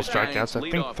couple strikeouts, I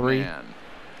think 3.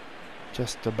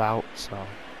 Just about, so.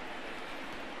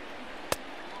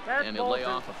 And he'll lay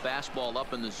off a fastball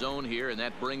up in the zone here, and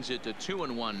that brings it to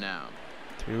 2-1 now.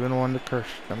 2-1 to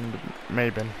Kershaw,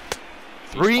 Maben.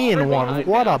 3-1.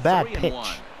 What a bad pitch.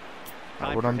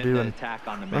 What I'm doing.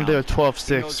 I'm going to do a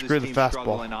 12-6. Screw the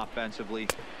fastball.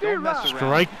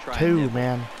 Strike 2,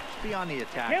 man. Be on the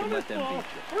attack and let them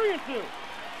beat you.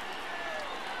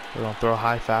 We're going to throw a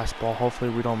high fastball.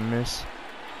 Hopefully we don't miss.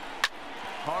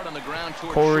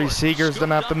 Corey Seager's going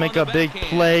to have to make a big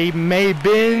play.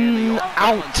 Maben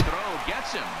out.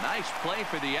 Nice play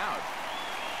for the out.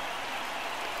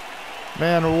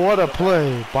 Man, what a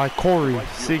play by Corey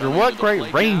Seager. What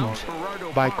great range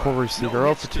by Corey Seager.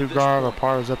 0 for 2 guard.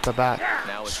 Aparo's up the bat.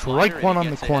 Strike 1 on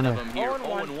the corner.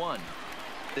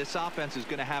 This offense is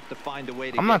going to have to find a way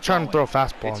to I'm not trying to throw a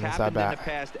fastball in this at bat. In the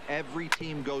past, every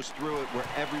team goes through it where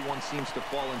everyone seems to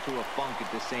fall into a funk at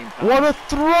the same time. What a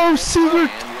throw, Seager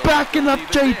backing up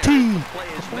JT.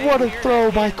 What a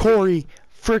throw by Corey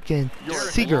freaking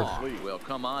Seager. Will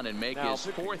come on and make his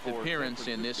 4th appearance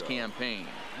in this campaign.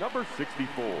 Number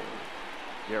 64,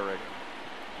 Derek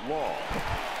Law.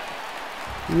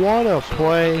 What a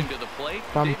play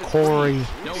from Corey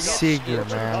Seager,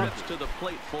 man.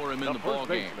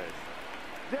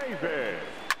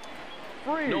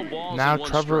 Now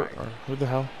Trevor, or who the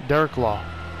hell? Derek Law.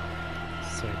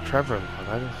 Say Trevor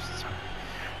Law.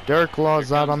 Derek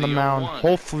Law's out on the mound.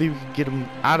 Hopefully we can get him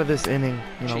out of this inning.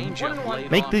 You know,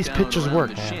 make these pitchers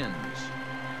work, man.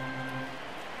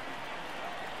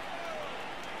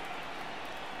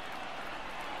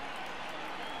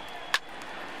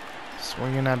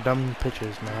 Swinging at dumb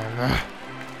pitches, man.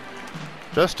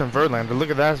 Justin Verlander, look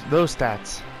at that, those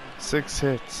stats. 6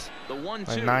 hits,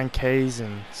 like 9 Ks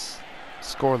and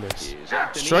scoreless.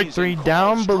 Strike 3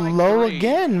 down below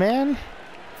again, man.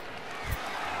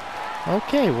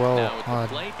 Okay, well,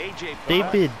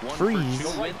 David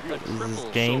Freeze's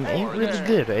game ain't really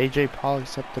good. AJ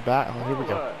Pollock's up the bat. Oh, here we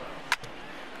go.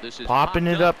 This is popping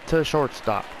it up to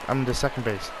shortstop. I'm to second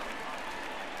base.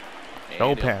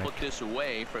 No panic. Put this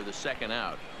away for the second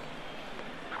out.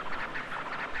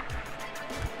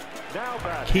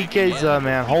 Kike's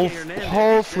man.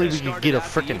 Hopefully we can get a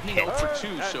freaking hit. For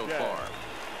 2 so far.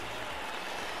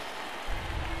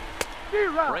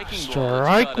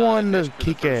 Strike one to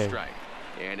Kike.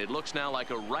 And it looks now like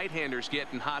a right-hander's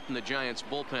getting hot in the Giants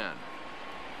bullpen.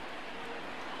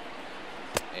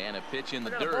 And a pitch in the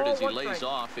dirt as he lays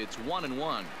off. It's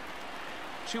 1-1.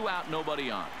 2 out,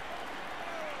 nobody on.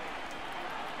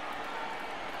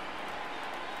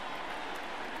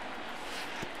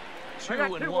 Two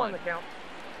and one.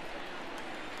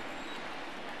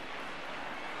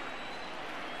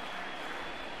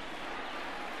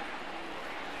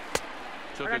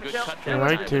 Took a good cut there.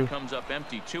 Right to. Comes up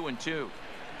empty. 2-2.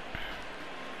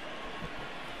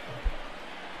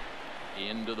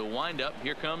 Into the windup.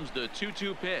 Here comes the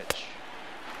 2-2 pitch.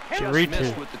 Just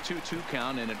missed with the 2-2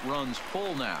 count, and it runs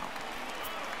full now.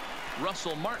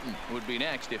 Russell Martin would be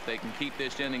next if they can keep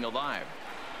this inning alive.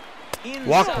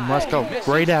 Walk him. Let's go.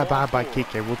 Great at-bat by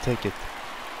Kike. We'll take it.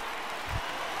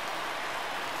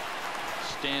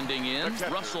 Standing in,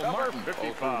 Russell Martin.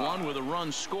 0 for 1 with a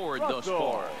run scored thus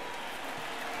far.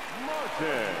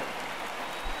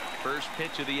 First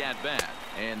pitch of the at-bat,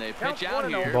 and they pitch out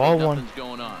here. Ball Nothing's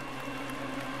one. going on.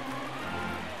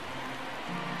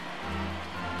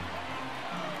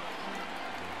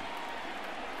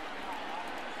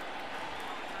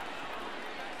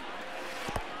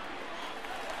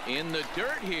 In the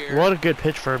dirt here. What a good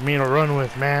pitch for me to run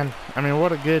with, man. I mean,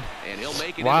 what a good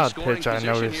wild pitch I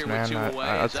noticed, man.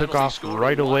 I took off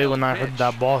right away when I heard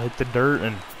that ball hit the dirt,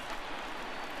 and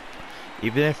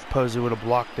even if Posey would have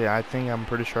blocked it, I'm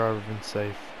pretty sure I would have been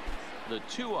safe. The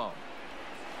 2-0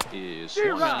 is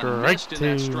strike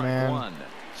 2, man.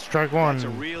 Strike 1. That's a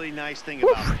really nice thing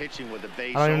about pitching with the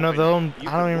base. I don't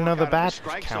even know the bats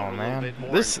count, man.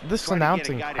 This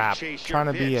announcing crap, trying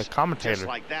to be a commentator,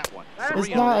 it's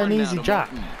not an easy job.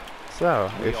 So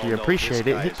if you appreciate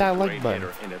it, hit that like button.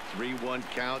 In a 3-1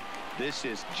 count, this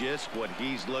is just what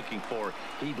he's looking for.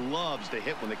 He loves to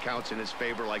hit when the count's in his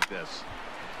favor like this.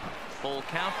 Full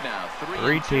count now.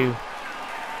 3-2.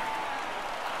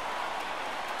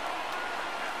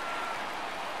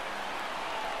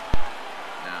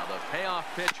 Payoff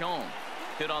pitch home.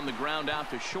 Hit on the ground out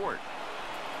to short.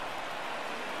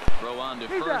 Throw on to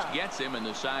first gets him, and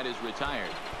the side is retired.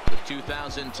 The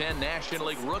 2010 National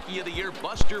League Rookie of the Year,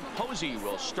 Buster Posey,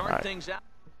 will start things out.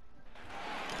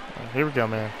 Here we go,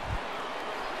 man.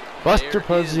 Buster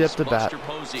Posey up the bat.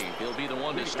 Posey. He'll be the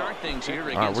one to start things here.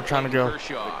 All right, we're trying to go.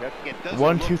 Kershaw.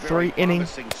 1, 2, 3 inning.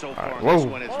 All right,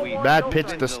 whoa, bad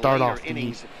pitch to start off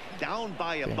the down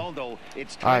by a bundle.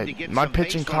 It's time to get my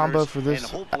pitching combo for this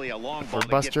for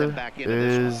Buster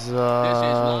is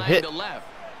hit.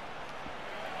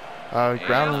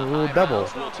 Ground rule double.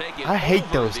 I hate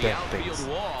those damn things.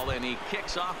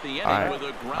 I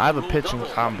have a pitching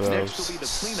combo.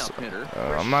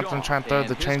 I'm not going to try and throw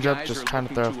the changeup, just trying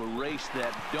to throw.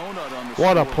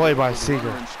 What a play by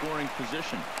Seager.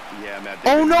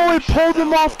 Oh no, it pulled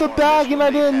him off the bag and I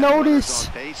didn't notice.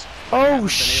 Oh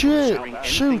shit.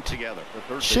 Shoot.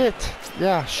 Shit.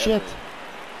 Yeah, shit.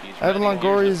 Evan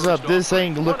Longoria is up. This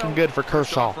ain't looking good for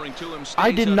Kershaw.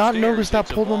 I did not notice that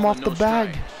pulled him off the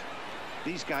bag.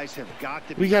 These guys have got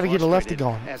to we got to get a lefty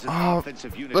going.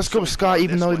 Let's go with Scott,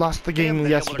 even though he lost the game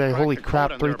yesterday. Holy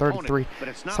crap, 333.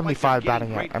 75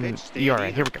 batting out. I mean,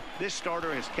 ERA. Here we go.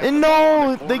 And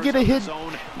no, they get a hit.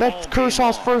 That's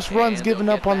Kershaw's first runs given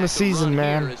up on the season,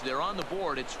 man.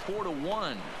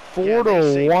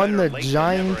 4-1. The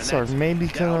Giants are maybe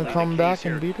going to come back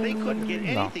and beat them.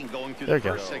 No. There you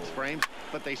go.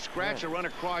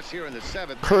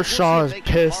 Kershaw is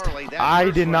pissed. I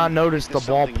did not notice the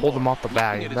ball pulled him off the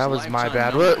bag. That was my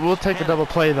bad. We'll take a double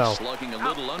play though.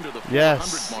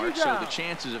 Yes. So the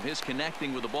chances of his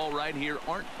connecting with the ball right here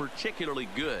aren't particularly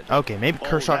good. Okay, maybe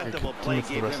Kershaw can continue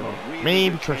for the rest of it.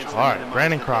 Maybe Kershaw. All right,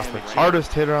 Brandon Crawford,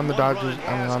 hardest hitter on the Dodgers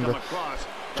and on the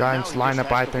Giants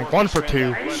lineup, I think. 1 for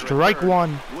 2. Strike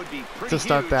 1 to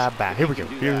start the at bat. Here we go.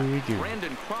 Here we go.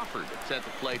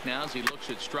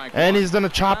 And he's going to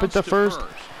chop it to first.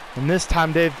 And this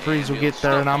time Dave Freese will get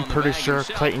there, and I'm pretty sure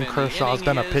Clayton Kershaw is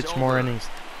going to pitch more innings.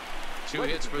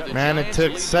 Man, it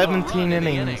took 17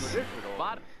 innings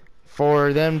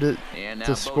for them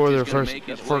to score their first,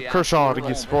 for Kershaw to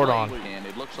get scored on.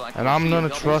 And I'm going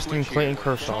to trust in Clayton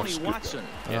Kershaw.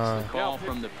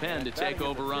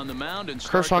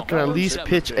 Kershaw can at least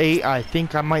pitch 8. I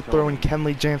think I might throw in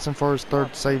Kenley Jansen for his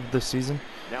 3rd save this season.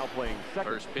 Now playing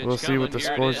second. We'll see what the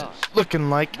score's is. looking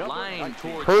like. Line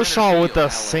towards Kershaw with center a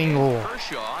field. single.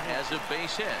 Kershaw has a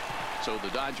base hit. So the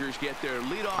Dodgers get their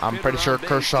leadoff. I'm pretty sure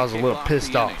Kershaw's a little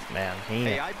pissed off, man.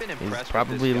 I've been He's impressed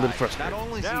probably a with little this guy. frustrated. Not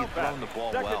only is he Now throwing the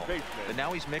ball well, baseman. but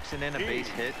now he's mixing in a base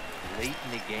hit late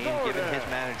in the game, giving his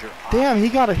manager Damn, he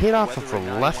got a hit off of whether a or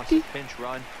not he wants lefty? to pinch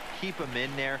run, keep him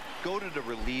in there, go to the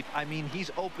relief. I mean, he's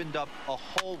opened up a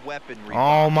whole weaponry.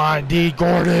 Oh my D.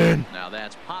 Gordon. Now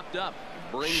that's popped up.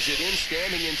 Brings it in,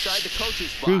 standing inside the coach's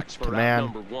Shoot, box for man.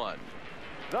 out number 1.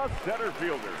 The center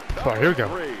fielder. Oh, here we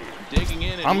go. Digging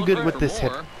in and I'm good looking with for this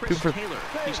hit. more. 2 for Taylor.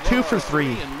 He's 2 for 3.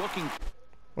 and looking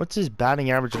What's his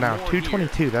batting average now? more here.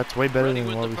 222. That's way better ready than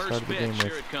with what the we first started the game pitch.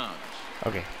 Here with. it comes.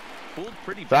 Okay. Pulled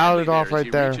pretty Fouled badly it off there as right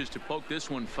he there. reaches to poke this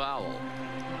one foul.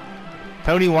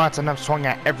 Tony Watson, I've swung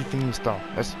at everything he's thrown.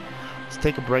 Let's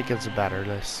take a break as a batter.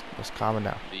 Let's calm it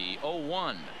down. The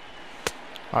 0-1.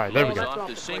 All right, there we go. Off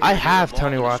the sinker I here, have ball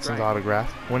Tony and a Watson's strike.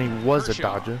 autograph when he was a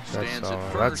Kershaw Dodger. stands at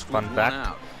That's first fun with one fact.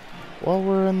 out. Well,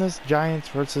 we're in this Giants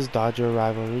versus Dodger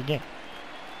rivalry game.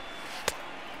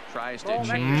 Tries to change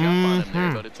up on him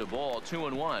there, Mhm. but it's a ball.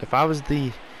 2-1. If I was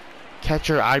the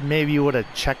catcher, I maybe would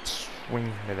have checked swing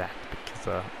to that because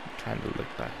it kind of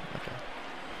looked like.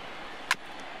 Okay.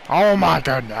 Oh my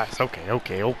goodness.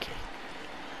 Okay.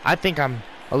 I think I'm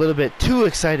a little bit too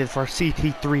excited for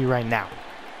CT3 right now.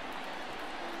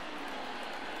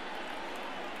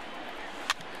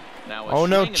 Now a Oh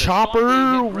no, swing and a chopper!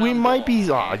 softly hit We ground might be.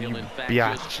 ball. Oh, And he'll you in fact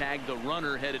biatch. just tag the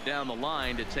runner headed down the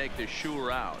line to take the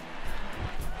shooter out.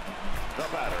 The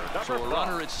batter, So a number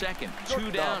runner 5. at second,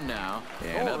 2 down now.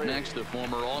 And up next, the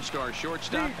former All-Star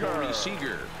shortstop, Corey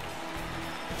Seager.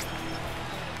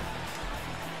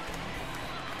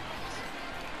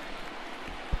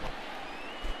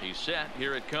 He's set.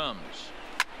 Here it comes.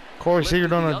 Corey Seager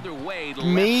Lifted the gonna other way to left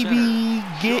maybe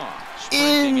center. get Shaw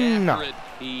sprinting in. after it.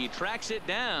 He tracks it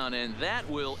down, and that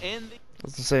will end the I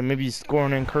was gonna say maybe he's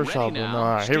scoring in Kershaw, Ready but now. no. All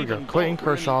right, here we go. Stephen Clayton Vogt,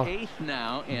 we're in the Kershaw. 8th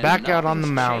now, and Back out on the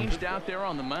nothing's mound. changed out there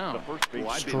on the mound. The first base.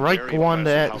 Well, I've been Strike very one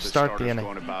impressed to with how start the starter's inning.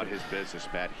 going about his business,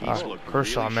 Matt. He's All right, looked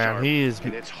Kershaw, really man, sharp, he is-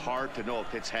 and it's hard to know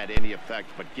if it's had any effect,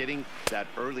 but getting that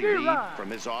early lead from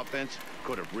his offense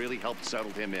could have really helped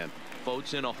settle him in.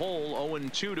 Vogt's in a hole,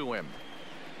 0-2 to him.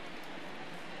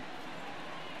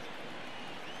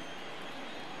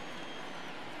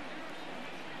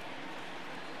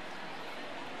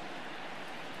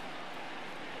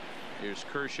 Here's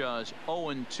Kershaw's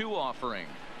 0-2 offering.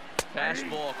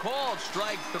 Fastball called,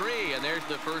 strike 3, and there's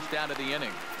the first out of the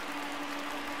inning.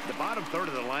 The bottom third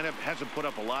of the lineup hasn't put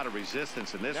up a lot of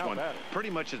resistance in this Now one. batting. Pretty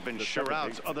much has been The sure second outs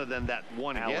baseman, other than that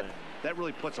one hit. Allen. That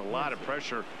really puts a lot of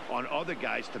pressure on other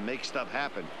guys to make stuff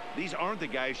happen. These aren't the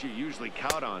guys you usually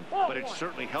count on, but it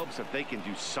certainly helps if they can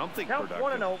do something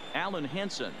productive. Allen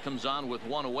Henson comes on with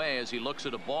one away as he looks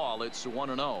at a ball. It's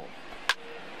 1-0.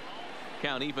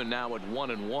 Count even now at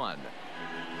 1-1.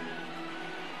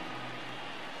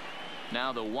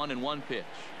 Now the 1-1 pitch.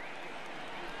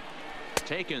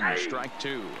 Taken, strike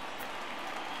 2.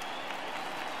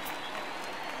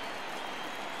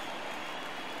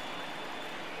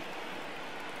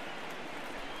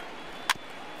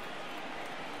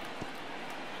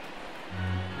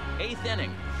 Eighth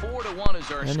inning, 4-1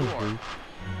 is our score. Anywho.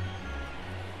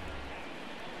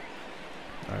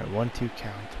 All right, 1-2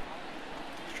 count.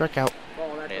 Struck out.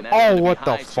 And that's gonna be what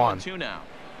the high, fun. 2-2 now.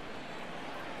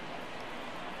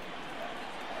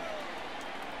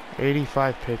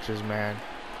 85 pitches, man.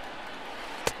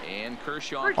 And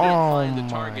Kershaw can't Oh find the my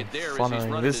target there as he's funny.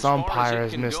 running This as far umpire as has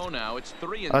it can missed. go now. It's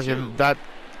 3-2. Okay, that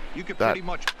You could That pretty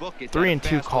much book it. 3-2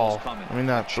 That call. fastball's coming. I mean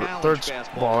that A challenge third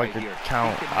fastball ball I right could here.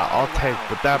 count. He can I'll not take, allow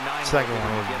but that the 9 second hole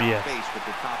one was to get BS. on base with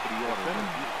the top of the order.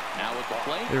 Now at the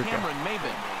plate, Here we go. Cameron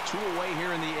Maben. 2 away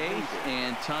here in the 8th,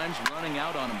 and time's running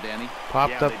out on him, Danny.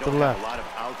 Popped up they to don't left. have a lot of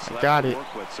outs left Got to it.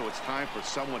 work with, so it's time for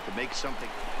someone to make something.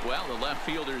 Well, the left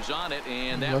fielder's on it,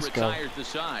 and that Let's go. retires the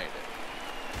side.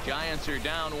 Giants are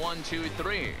down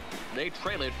 1-2-3. They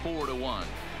trail it 4-1.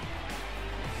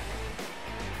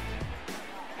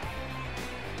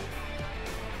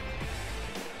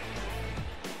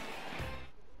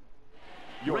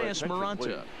 Your Reyes attention,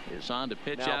 Maranta please. is on to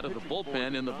pitch Now out of the pitching for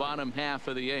bullpen in the the bottom half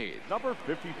of the 8th. Number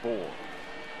 54,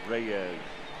 Reyes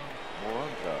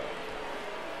Maranta.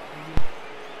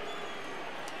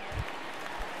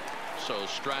 So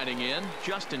striding in,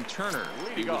 Justin Turner.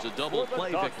 He Leading was a off double for the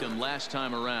play Dodgers. victim last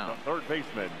time The around. third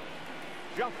baseman,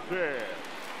 Justin.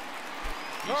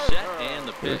 He's set and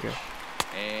the Here we pitch.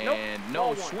 go. And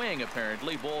no swing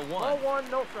apparently, ball 1.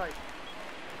 No strike.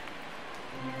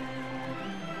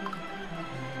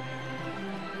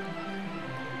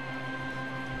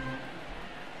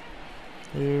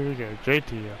 Here we go.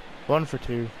 JT. 1 for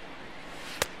 2.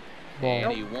 Ball.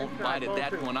 And he won't bite at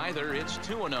that one either. It's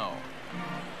 2-0.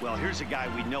 Well, here's a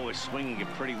guy we know is swinging it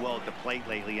pretty well at the plate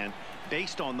lately, and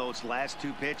based on those last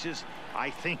 2 pitches, I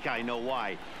think I know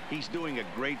why. He's doing a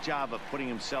great job of putting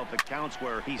himself at counts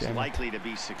where he's likely to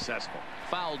be successful.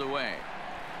 Fouled away.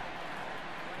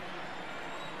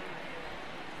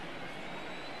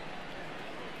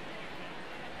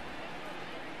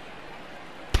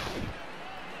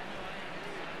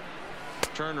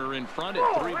 Turner in front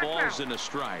at 3 balls and a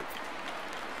strike.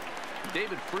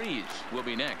 David Freese will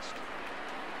be next.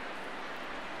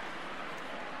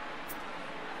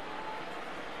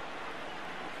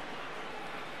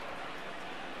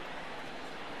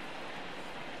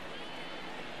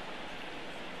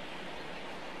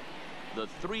 The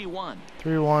 3-1.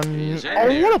 3-1.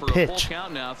 Oh, what a pitch!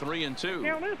 Count now, 3-2.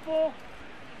 Count is full.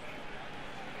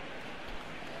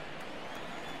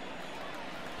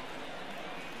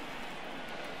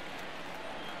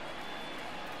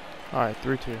 All right,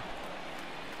 3-2.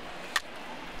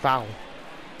 Foul.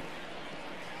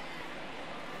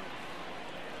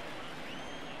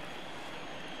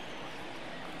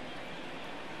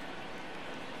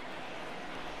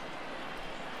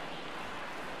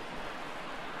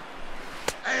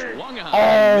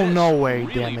 Oh, no way,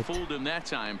 damn it. Fooled him that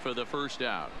time for the first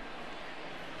out.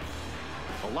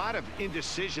 A lot of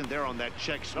indecision there on that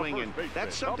check swing, and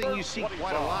that's something you see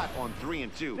quite a lot on 3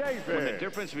 and 2. When the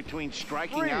difference between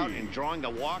striking out and drawing a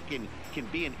walk can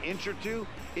be an inch or two,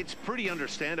 it's pretty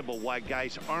understandable why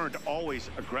guys aren't always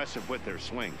aggressive with their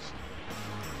swings.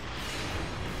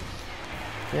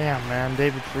 Damn, man,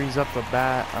 David Freese up the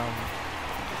bat.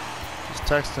 Just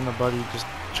texting a buddy, just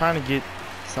trying to get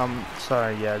some.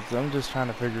 Sorry, yeah, I'm just trying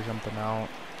to figure something out.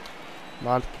 A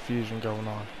lot of confusion going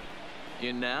on.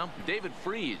 In now, David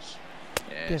Freese.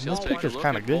 Damn, this pitcher's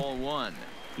kind of good. Ball 1.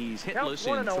 He's hitless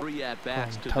in 3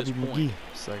 at-bats to this point. McGee.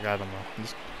 It's like, I don't know.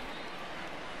 Just...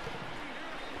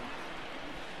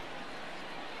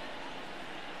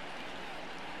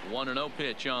 1-0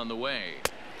 pitch on the way.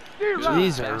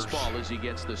 Jesus. Fastball as he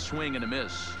gets the swing and a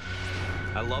miss.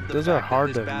 I love the Those fact are hard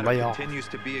that this to batter lay off. continues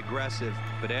to be aggressive,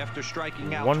 but after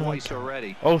striking out 1-1 twice count.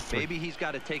 already, 0-3. maybe he's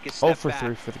got to take a 0 step for back,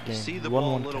 3 for the game. see the 1-1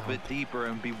 ball a little count. bit deeper,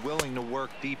 and be willing to work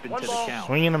deep into the count.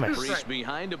 Swing and a miss. Freese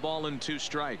behind a ball and 2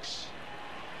 strikes.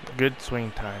 Good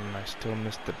swing time, and I still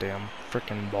missed the damn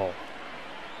frickin' ball.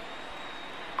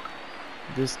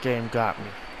 This game got me.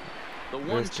 The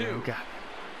This game 1-2. got me.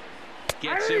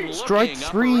 Gets him Strike looking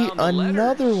up 3, around the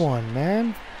another letters. one,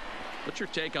 man. What's your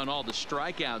take on all the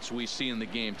strikeouts we see in the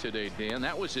game today, Dan?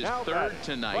 That was his Now 3rd batting,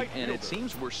 tonight, right and it fielder.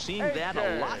 seems we're seeing that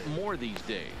a lot more these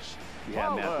days.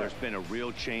 Yeah, Matt, there's been a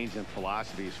real change in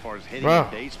philosophy as far as hitting Bro, in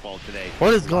baseball today.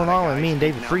 what is A going lot of on with me and guys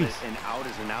David thinking now Freese? that an out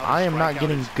is an out, I am not strikeout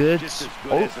getting is good. just as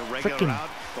Oh, as a regular frickin'. out,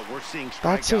 but we're seeing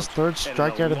That's his strikeouts 3rd at an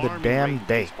strikeout of the alarming damn rate in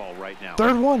day. baseball right now.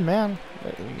 3rd one, man.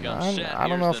 Comes set. I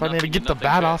don't know Here's if I the need to get the 0-0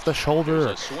 bat pitch. off the shoulder.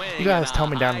 There's a swing You guys and tell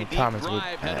me a down in high the comments deep what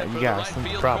drive headed you for guys the think right the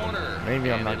field problem corner. is. Maybe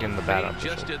I'm And not getting the it'll bat fade off the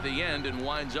just shoulder. at the end and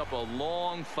winds up a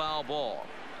long foul ball.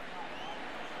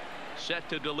 Set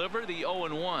to deliver the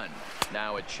 0-1.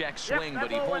 Now a check swing, but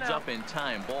he holds up in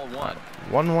time. Ball 1.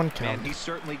 1-1 Man, count. he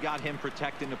certainly got him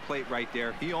protecting the plate right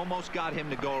there. He almost got him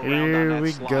to go around Here on that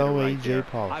we slider go, right A.J. there.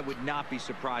 Pollock. I would not be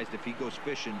surprised if he goes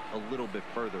fishing a little bit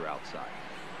further outside.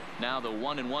 Now the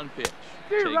 1-1 pitch.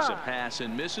 Takes a pass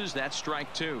and misses. That's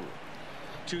strike 2.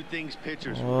 2 things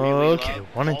pitchers really Okay,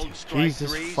 love: 1 and cold 2. strike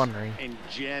Jesus, threes funnery. and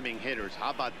jamming hitters. How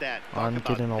about that? I'm Talk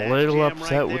about getting a that little jam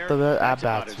upset right with there. the That's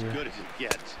about at-bats as here. good as it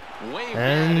gets. Way bad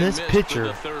And this missed for pitcher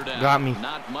the 3rd out. got me.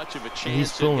 Not much of a chance. He's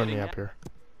of fooling getting me that. up here.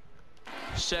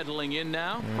 Settling in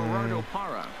now, Gerardo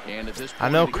Parra. And at this point I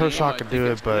know in the Kershaw game, could I do think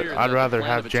it, it's but clear I'd that rather the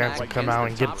plan have of attack Jansen come against out the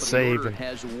and get top the of save order and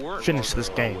has worked. finish this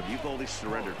game. When you've only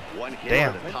surrendered 1 hit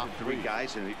Damn. to the top 3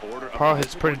 guys in the order. Parra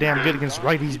hits pretty damn good against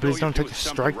righties, but he's don't take a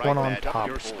strike one on top.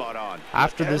 You're spot on.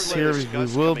 After this series, we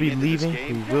will be leaving.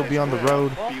 We will be on the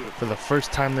road for the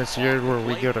first time this year, where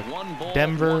we go to One ball,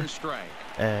 Denver 1 strike.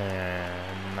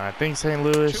 and I think St.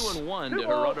 Louis, 2-1 to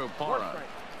Gerardo Parra.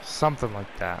 something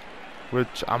like that.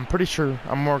 Which I'm pretty sure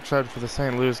I'm more excited for the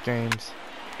St. Louis games,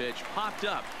 Pitch popped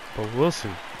up. but we'll see.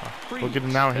 We'll get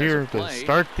him out here to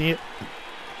start the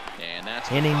And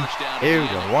that's inning. the first out of Here the we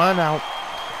go, inning. 1 out.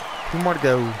 2 more to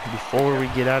go before we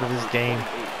get out of this game.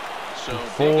 So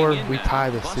Before digging in we now, tie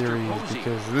the Buster series, Posey.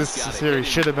 because this Got a series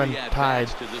hit should have in been 3 tied,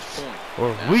 at-bats to this point.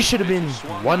 or Now we the should have pitch been is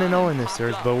swung 1-0 on in this and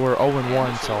series, popped but we're up. 0-1,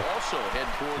 And this so will also head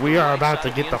toward we the are right about to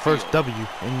side get the first infield. W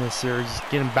in this series,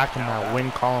 getting back in that win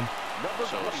column.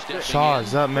 So stepping Shaw in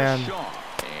is up, for man. Shaw.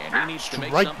 And he needs to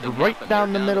make Right, something right happen.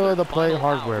 down the They're middle to of the play, final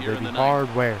out hardware, here in baby, the ninth.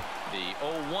 hardware. The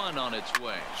one on its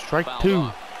way. Strike Foul 2.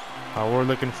 off. We're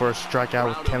looking for a strikeout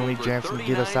with Kenley Jansen to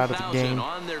get us out of the game.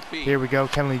 Here we go,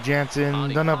 Kenley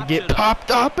Jansen. Gonna get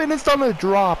popped up, and it's gonna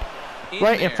drop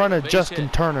right in front of Justin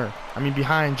Turner. I mean,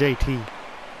 behind JT.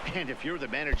 And if you're the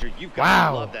manager, you've got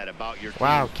to love that about your team.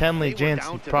 Wow, Kenley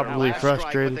Jansen probably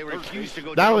frustrated.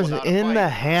 That was in the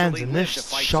hands of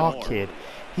this Shaw kid.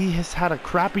 He has had a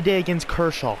crappy day against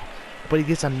Kershaw, but he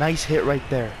gets a nice hit right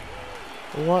there.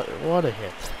 What a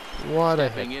hit. What a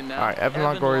hit. Alright, Evan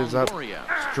Longoria is up.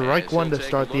 Strike 1 to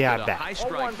start the at-bat. High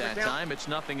strike that time. It's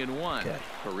 0-1. Okay.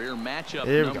 Career matchup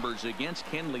numbers against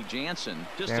Kenley Jansen.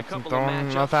 Just a couple of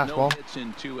matchups, fastball. No hits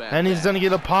in 2 at-bats. And he's going to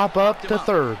get a pop-up to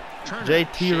third.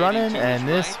 JT running, and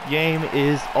this game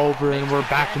is over, and we're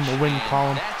back in the win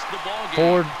column.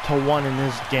 4-1 in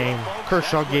this game.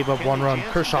 Kershaw gave up 1 run.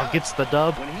 Kershaw gets the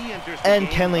dub, and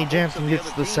Kenley Jansen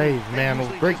gets the save. Man,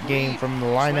 a great game from the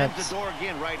lineups.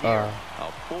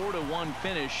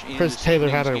 Chris Taylor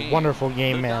had a wonderful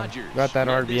game, man. Got that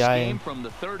RBI in.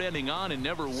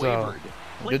 So,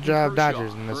 good job,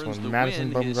 Dodgers, in this one.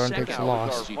 Madison Bumgarner takes a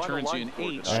loss.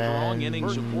 And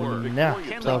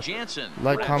yeah, so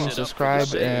like, comment,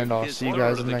 subscribe, and I'll see you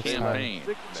guys next time.